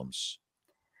problems?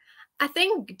 I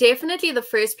think definitely the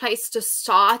first place to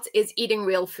start is eating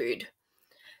real food.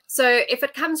 So if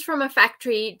it comes from a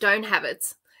factory, don't have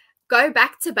it. Go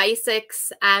back to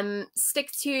basics,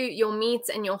 stick to your meats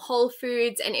and your whole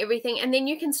foods and everything, and then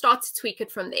you can start to tweak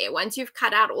it from there. Once you've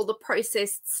cut out all the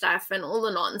processed stuff and all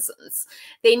the nonsense,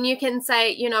 then you can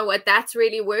say, you know what, that's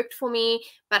really worked for me,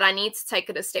 but I need to take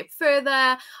it a step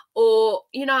further. Or,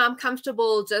 I'm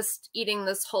comfortable just eating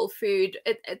this whole food.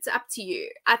 It's up to you.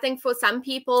 I think for some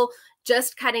people,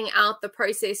 just cutting out the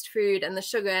processed food and the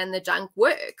sugar and the junk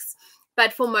works.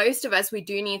 But for most of us, we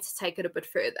do need to take it a bit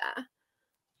further.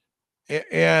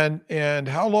 And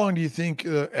how long do you think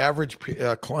the average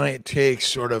client takes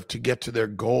sort of to get to their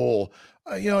goal?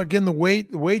 Again, the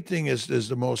weight thing is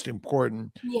the most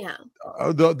important. Yeah.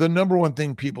 The number one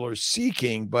thing people are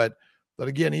seeking, but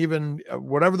again, even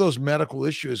whatever those medical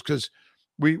issues, because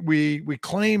we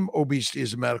claim obesity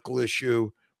is a medical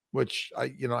issue, which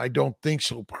I don't think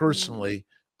so personally.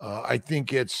 I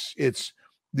think it's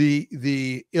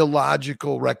the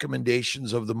illogical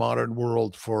recommendations of the modern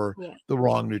world for the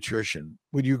wrong nutrition.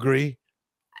 Would you agree?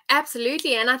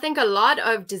 Absolutely. And I think a lot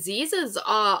of diseases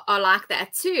are like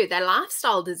that too. They're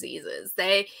lifestyle diseases.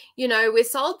 We're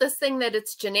sold this thing that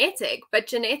it's genetic, but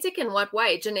genetic in what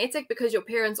way? Genetic because your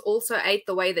parents also ate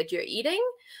the way that you're eating,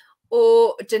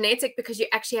 or genetic because you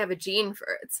actually have a gene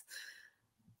for it?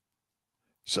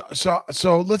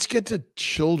 So let's get to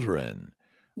children.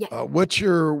 Yeah. Where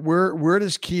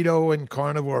does keto and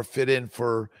carnivore fit in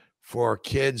for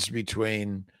kids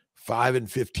between 5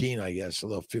 and 15, I guess, a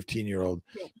little 15-year-old.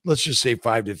 Yeah. Let's just say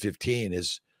 5 to 15.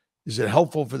 Is it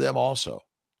helpful for them also?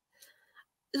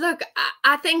 Look,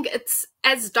 I think it's,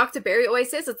 as Dr. Berry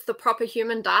always says, it's the proper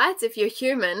human diet. If you're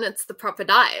human, it's the proper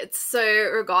diet. So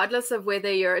regardless of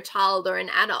whether you're a child or an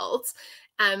adult,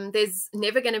 there's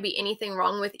never going to be anything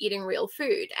wrong with eating real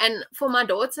food. And for my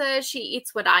daughter, she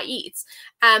eats what I eat.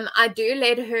 I do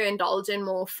let her indulge in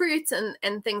more fruit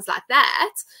and things like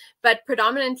that. But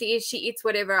predominantly, she eats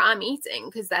whatever I'm eating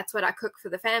because that's what I cook for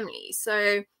the family.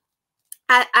 So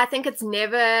I think it's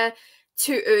never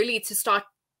too early to start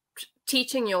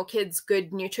teaching your kids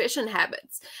good nutrition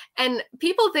habits. And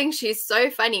people think she's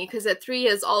so funny because at 3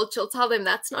 years old, she'll tell them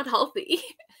that's not healthy,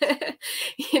 but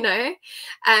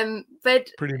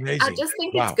pretty amazing. I just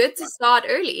think it's good to start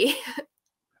early.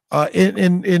 I've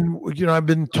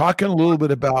been talking a little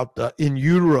bit about in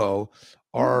utero,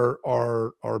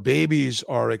 our babies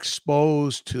are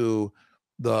exposed to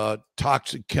the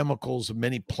toxic chemicals of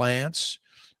many plants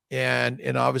and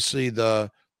obviously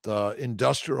the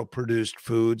industrial produced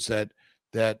foods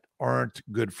that aren't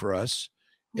good for us.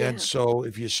 And Yeah. so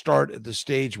if you start at the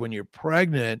stage when you're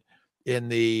pregnant in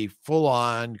the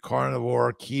full-on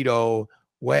carnivore keto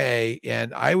way,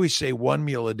 and I always say one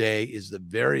meal a day is the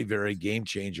very, very game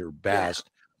changer Yeah. best.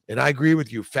 And I agree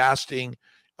with you. Fasting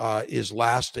is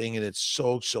lasting, and it's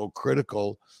so, so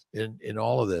critical in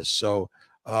all of this. So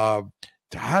uh,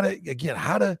 how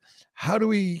do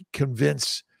we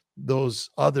convince those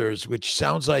others, which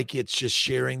sounds like it's just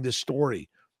sharing the story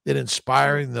and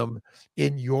inspiring them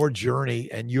in your journey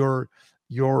and your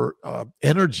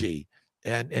energy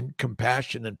and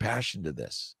compassion and passion to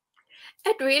this?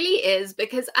 It really is,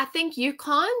 because I think you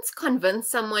can't convince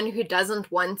someone who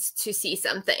doesn't want to see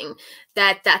something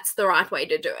that that's the right way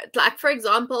to do it. Like, for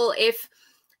example, if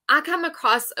I come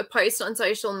across a post on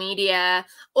social media,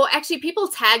 or actually people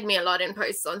tag me a lot in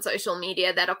posts on social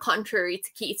media that are contrary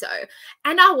to keto,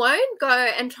 and I won't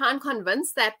go and try and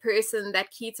convince that person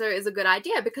that keto is a good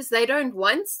idea because they don't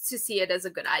want to see it as a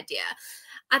good idea.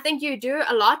 I think you do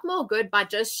a lot more good by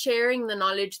just sharing the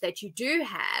knowledge that you do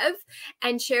have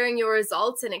and sharing your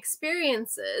results and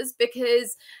experiences,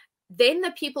 because then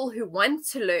the people who want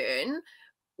to learn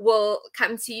will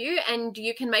come to you, and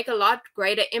you can make a lot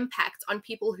greater impact on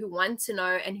people who want to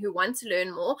know and who want to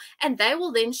learn more, and they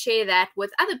will then share that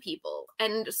with other people,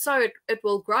 and so it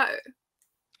will grow.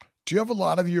 Do you have a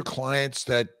lot of your clients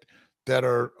that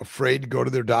are afraid to go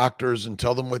to their doctors and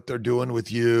tell them what they're doing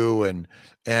with you, and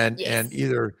Yes.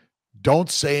 either don't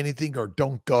say anything or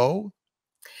don't go?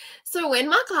 So when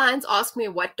my clients ask me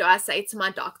what do I say to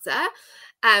my doctor,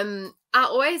 I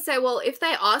always say, well, if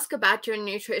they ask about your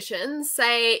nutrition,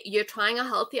 say you're trying a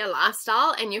healthier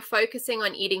lifestyle and you're focusing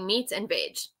on eating meat and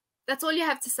veg. That's all you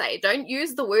have to say. Don't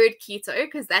use the word keto,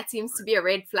 because that seems to be a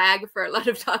red flag for a lot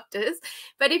of doctors.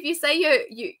 But if you say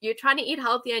you're trying to eat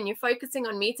healthier and you're focusing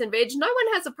on meat and veg, no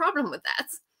one has a problem with that.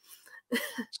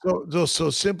 So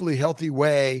simply healthy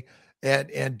way,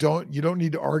 and don't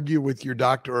need to argue with your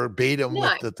doctor or bait them No,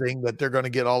 with the thing that they're going to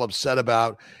get all upset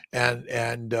about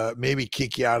and maybe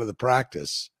kick you out of the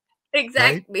practice, right?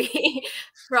 exactly.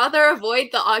 Rather avoid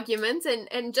the arguments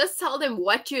and just tell them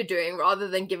what you're doing rather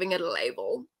than giving it a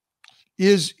label.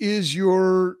 Is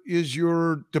your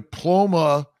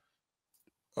diploma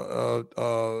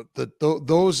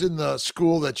those in the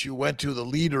school that you went to, the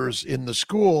leaders in the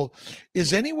school,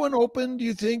 is anyone open, do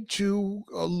you think, to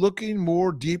looking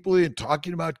more deeply and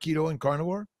talking about keto and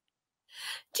carnivore?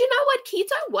 Do you know what?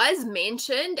 Keto was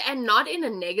mentioned, and not in a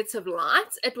negative light.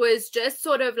 It was just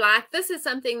sort of like, this is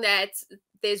something that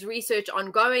there's research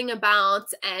ongoing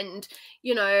about, and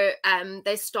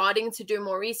they're starting to do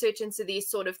more research into these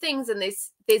sort of things, and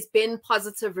there's been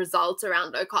positive results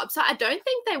around low carb. So I don't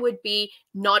think they would be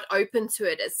not open to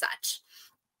it as such.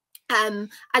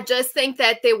 I just think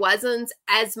that there wasn't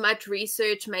as much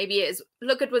research, maybe as,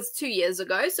 look, it was 2 years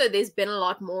ago, so there's been a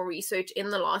lot more research in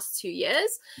the last 2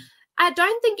 years. I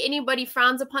don't think anybody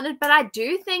frowns upon it, but I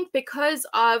do think because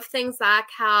of things like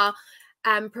how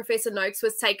Professor Noakes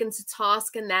was taken to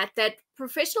task, and that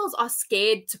professionals are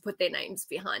scared to put their names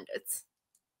behind it.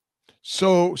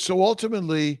 So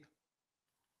ultimately,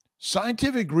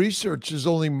 scientific research is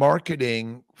only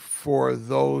marketing for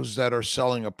those that are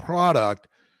selling a product,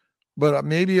 but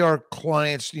maybe our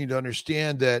clients need to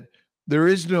understand that there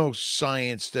is no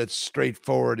science that's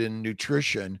straightforward in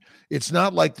nutrition. It's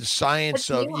not like the It's science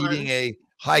of eating nuanced. a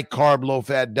high carb, low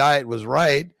fat diet was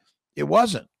right. It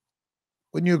wasn't.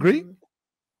 Wouldn't you agree? Mm.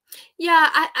 Yeah,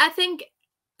 I think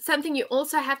something you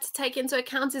also have to take into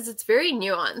account is it's very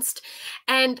nuanced.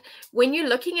 And when you're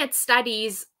looking at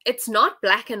studies, it's not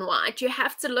black and white. You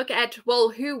have to look at, well,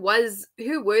 who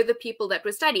were the people that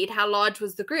were studied? How large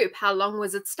was the group? How long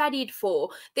was it studied for?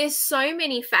 There's so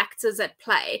many factors at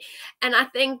play. And I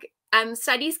think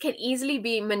studies can easily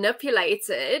be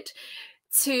manipulated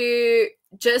to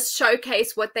just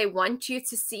showcase what they want you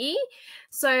to see.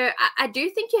 So I do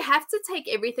think you have to take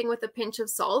everything with a pinch of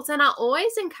salt. And I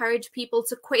always encourage people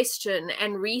to question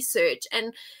and research.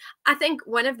 And I think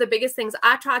one of the biggest things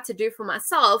I try to do for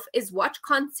myself is watch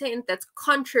content that's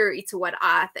contrary to what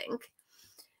I think,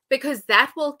 because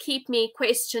that will keep me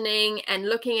questioning and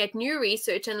looking at new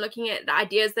research and looking at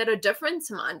ideas that are different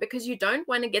to mine, because you don't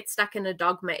want to get stuck in a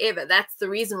dogma ever. That's the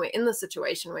reason we're in the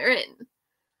situation we're in.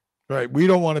 Right. We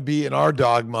don't want to be in our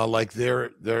dogma like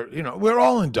they're, we're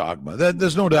all in dogma.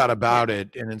 There's no doubt Yeah. about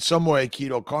it. And in some way,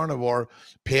 keto, carnivore,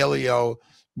 paleo,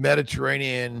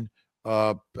 Mediterranean,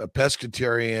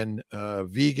 pescatarian,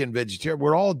 vegan, vegetarian,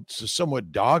 we're all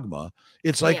somewhat dogma.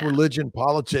 It's like Yeah. religion,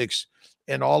 politics,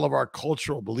 and all of our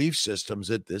cultural belief systems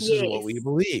that this is what we Yes.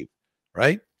 believe,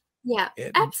 right? Yeah,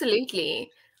 And absolutely.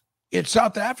 in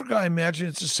South Africa, I imagine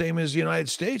it's the same as the United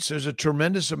States. There's a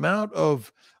tremendous amount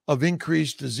of of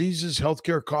increased diseases.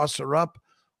 Healthcare costs are up.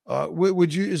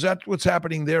 Is that what's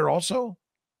happening there also?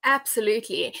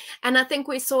 Absolutely. And I think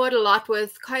we saw it a lot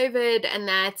with COVID, and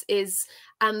that is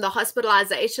the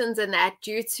hospitalizations, and that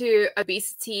due to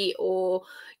obesity or,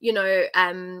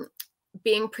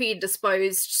 being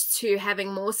predisposed to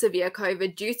having more severe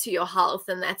COVID due to your health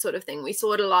and that sort of thing. We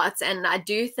saw it a lot. And I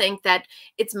do think that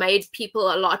it's made people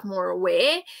a lot more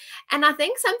aware. And I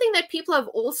think something that people have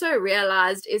also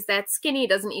realized is that skinny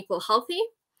doesn't equal healthy.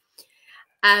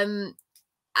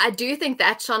 I do think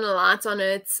that shone a light on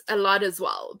it a lot as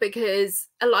well, because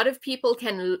a lot of people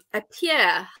can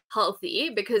appear healthy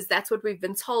because that's what we've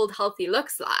been told healthy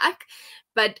looks like,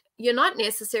 but you're not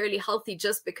necessarily healthy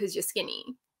just because you're skinny.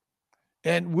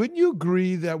 And wouldn't you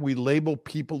agree that we label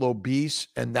people obese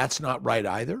and that's not right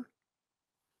either?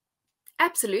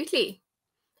 Absolutely.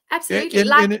 Absolutely.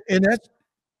 And that's,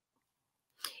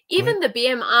 even the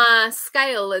BMI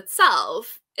scale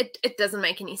itself, it doesn't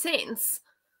make any sense.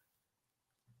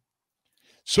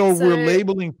 So we're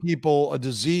labeling people a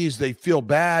disease. They feel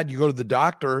bad. You go to the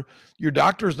doctor. Your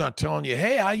doctor's not telling you,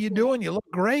 hey, how you doing? You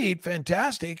look great.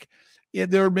 Fantastic. Yeah,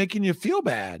 they're making you feel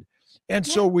bad. And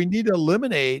so we need to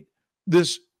eliminate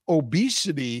this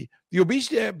obesity. The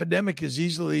obesity epidemic is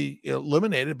easily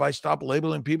eliminated by stop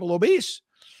labeling people obese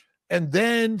and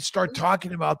then start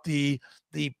talking about the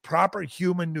proper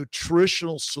human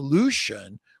nutritional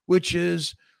solution, which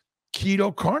is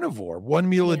keto carnivore, one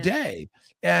meal a day.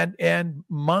 And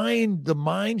the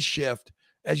mind shift,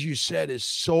 as you said, is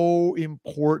so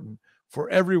important for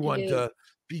everyone to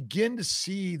begin to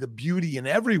see the beauty in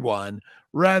everyone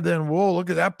rather than, whoa, look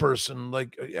at that person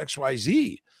like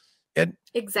XYZ. And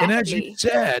as you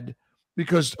said,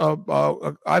 because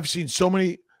I've seen so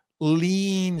many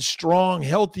lean, strong,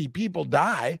 healthy people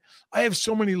die. I have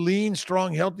so many lean,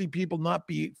 strong, healthy people not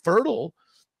be fertile.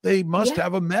 They must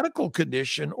have a medical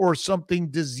condition or something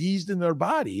diseased in their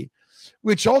body,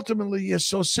 which ultimately is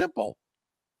so simple.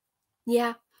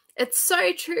 Yeah, it's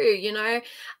so true.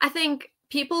 I think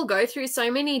people go through so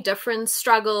many different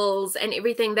struggles and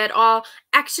everything that are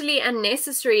actually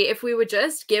unnecessary if we were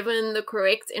just given the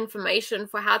correct information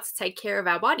for how to take care of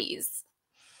our bodies.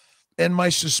 And my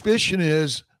suspicion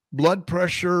is blood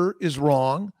pressure is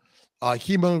wrong.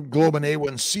 Hemoglobin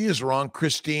A1C is wrong.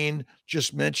 Christine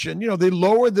just mentioned, they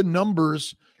lower the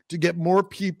numbers to get more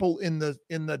people in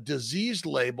the disease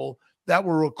label that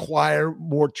will require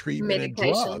more treatment and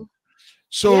drug.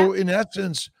 So in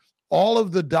essence, all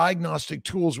of the diagnostic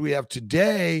tools we have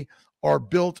today are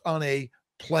built on a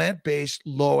plant-based,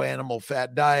 low animal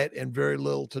fat diet and very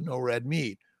little to no red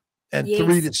meat and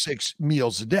 3 to 6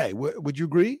 meals a day. Would you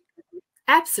agree?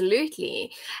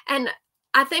 Absolutely. And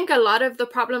I think a lot of the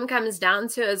problem comes down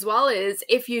to as well is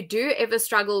if you do ever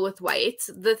struggle with weight,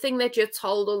 the thing that you're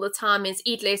told all the time is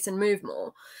eat less and move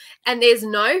more. And there's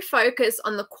no focus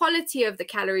on the quality of the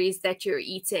calories that you're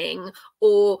eating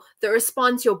or the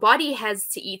response your body has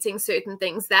to eating certain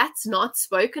things. That's not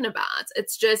spoken about.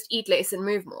 It's just eat less and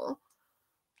move more.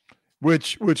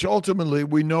 Which ultimately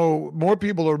we know more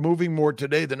people are moving more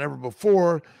today than ever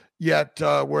before, yet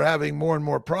we're having more and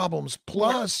more problems.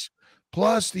 Plus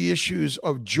the issues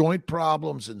of joint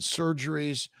problems and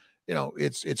surgeries.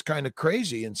 It's kind of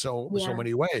crazy in so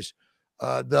many ways.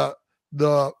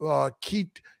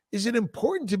 Is it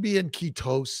important to be in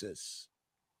ketosis?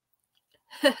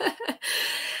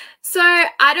 So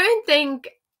I don't think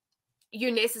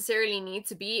you necessarily need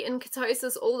to be in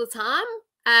ketosis all the time.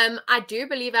 I do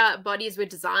believe our bodies were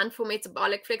designed for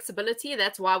metabolic flexibility.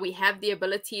 That's why we have the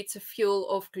ability to fuel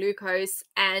off glucose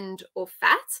and off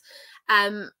fat.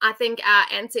 I think our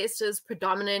ancestors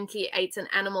predominantly ate an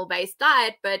animal-based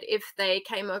diet, but if they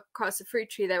came across a fruit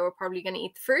tree, they were probably going to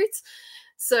eat the fruit.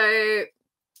 So,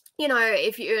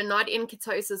 if you're not in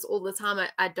ketosis all the time,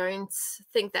 I don't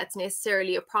think that's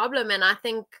necessarily a problem. And I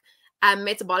think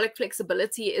metabolic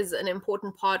flexibility is an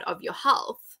important part of your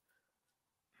health.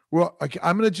 Well,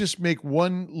 I'm going to just make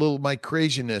my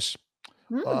craziness.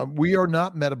 We are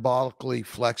not metabolically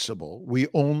flexible. We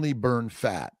only burn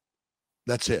fat.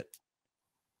 That's it.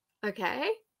 Okay.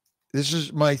 This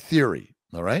is my theory.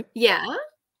 All right. Yeah.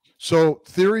 So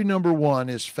theory number one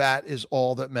is fat is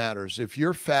all that matters. If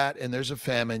you're fat and there's a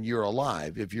famine, you're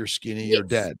alive. If you're skinny, you're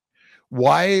dead.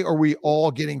 Why are we all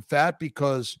getting fat?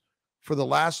 Because for the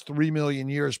last 3 million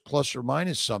years, plus or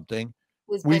minus something,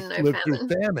 we've lived through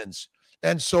famines.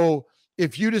 And so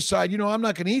if you decide, I'm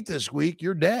not going to eat this week,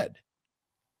 you're dead.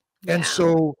 Yeah. And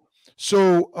so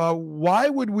why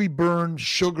would we burn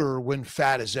sugar when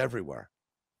fat is everywhere?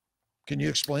 Can you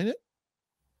explain it?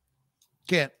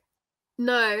 Can't.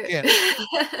 No. Can't.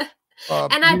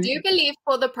 And I do believe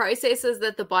for the processes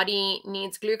that the body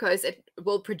needs glucose, it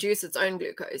will produce its own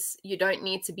glucose. You don't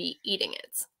need to be eating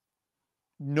it.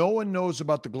 No one knows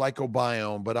about the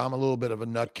glycobiome, but I'm a little bit of a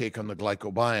nutcase on the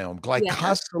glycobiome.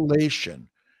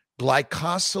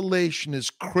 Glycosylation is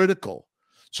critical.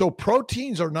 So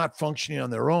proteins are not functioning on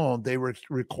their own. They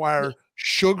require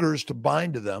sugars to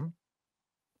bind to them.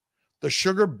 The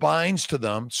sugar binds to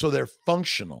them, so they're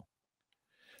functional.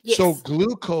 Yes. So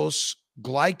glucose,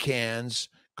 glycans,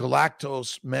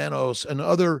 galactose, mannose, and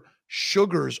other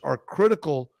sugars are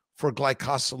critical for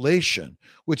glycosylation,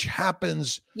 which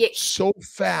happens so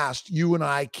fast you and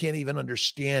I can't even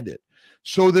understand it.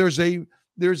 So there's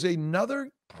another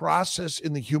process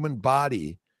in the human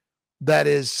body that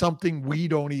is something we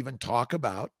don't even talk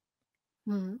about.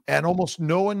 Mm-hmm. And almost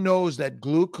no one knows that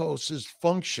glucose's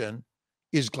function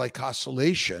is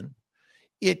glycosylation.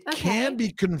 It can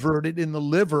be converted in the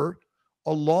liver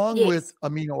along with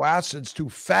amino acids to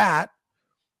fat,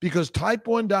 because type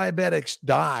 1 diabetics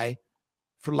die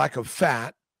for lack of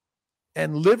fat,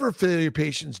 and liver failure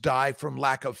patients die from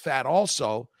lack of fat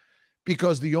also,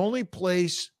 because the only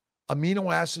place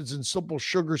amino acids and simple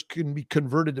sugars can be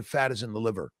converted to fat is in the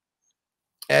liver.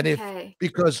 And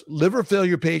because liver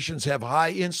failure patients have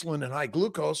high insulin and high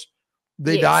glucose,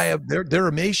 they die of they're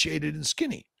emaciated and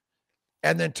skinny.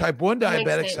 And then type 1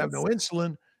 diabetics have no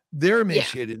insulin, they're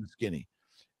emaciated and skinny.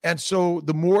 And so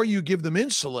the more you give them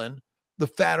insulin, the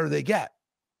fatter they get,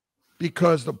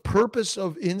 because the purpose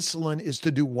of insulin is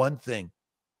to do one thing.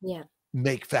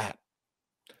 Make fat.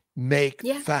 Make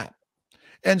fat.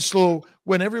 And so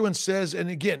when everyone says, and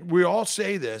again, we all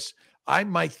say this,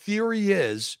 my theory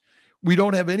is we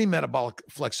don't have any metabolic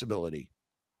flexibility.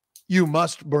 You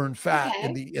must burn fat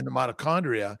in the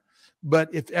mitochondria. But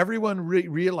if everyone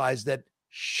realized that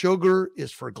sugar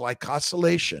is for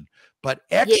glycosylation, but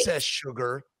excess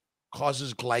sugar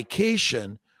causes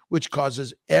glycation, which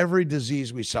causes every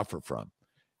disease we suffer from.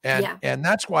 And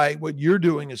that's why what you're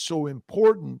doing is so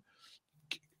important.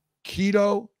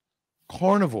 Keto,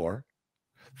 carnivore,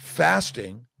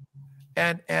 fasting,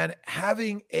 and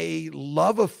having a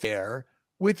love affair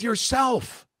with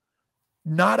yourself,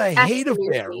 not a hate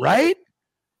affair, right?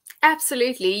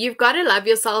 Absolutely. You've got to love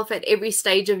yourself at every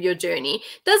stage of your journey.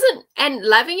 And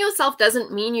loving yourself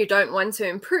doesn't mean you don't want to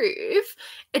improve.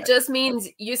 It just means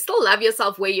you still love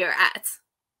yourself where you're at.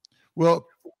 Well,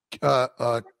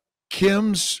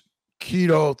 Kim's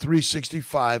Keto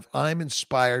 365, I'm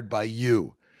inspired by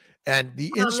you. And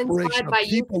the inspiration of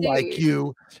people like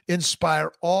you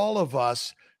inspire all of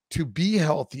us to be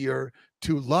healthier,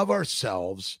 to love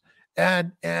ourselves,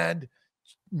 and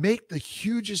make the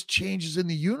hugest changes in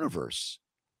the universe.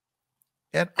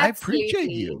 And I appreciate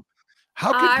you.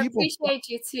 How can people? I appreciate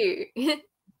you too.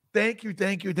 Thank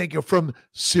you. From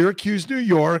Syracuse, New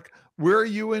York. Where are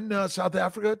you in South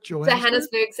Africa?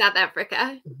 Johannesburg, South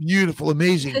Africa. Beautiful,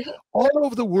 amazing. All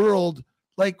over the world,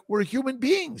 like, we're human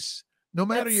beings. No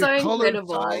matter your color,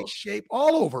 size, shape,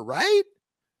 all over, right?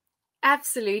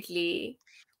 Absolutely.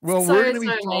 Well, we're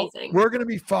going to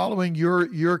be following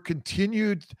your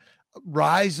continued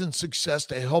rise and success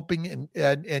to helping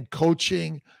and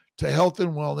coaching to health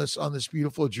and wellness on this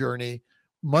beautiful journey.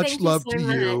 Much love to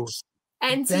you.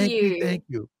 And to you. Thank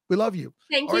you. We love you.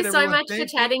 Thank you so much for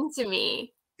chatting to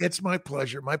me. It's my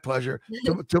pleasure. My pleasure.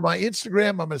 To my Instagram,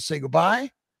 I'm going to say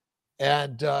goodbye.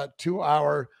 And to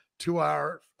our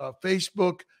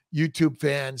Facebook, YouTube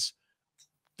fans,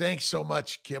 thanks so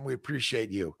much, Kim. We appreciate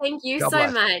you. Thank you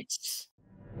so much.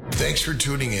 Thanks for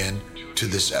tuning in to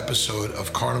this episode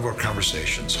of Carnivore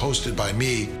Conversations, hosted by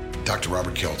me, Dr.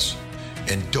 Robert Kiltz.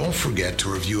 And don't forget to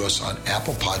review us on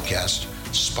Apple Podcasts,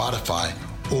 Spotify,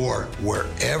 or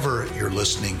wherever you're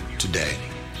listening today.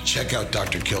 Check out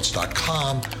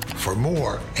drkiltz.com for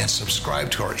more, and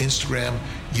subscribe to our Instagram,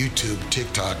 YouTube,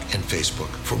 TikTok, and Facebook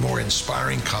for more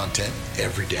inspiring content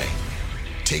every day.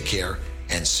 Take care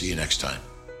and see you next time.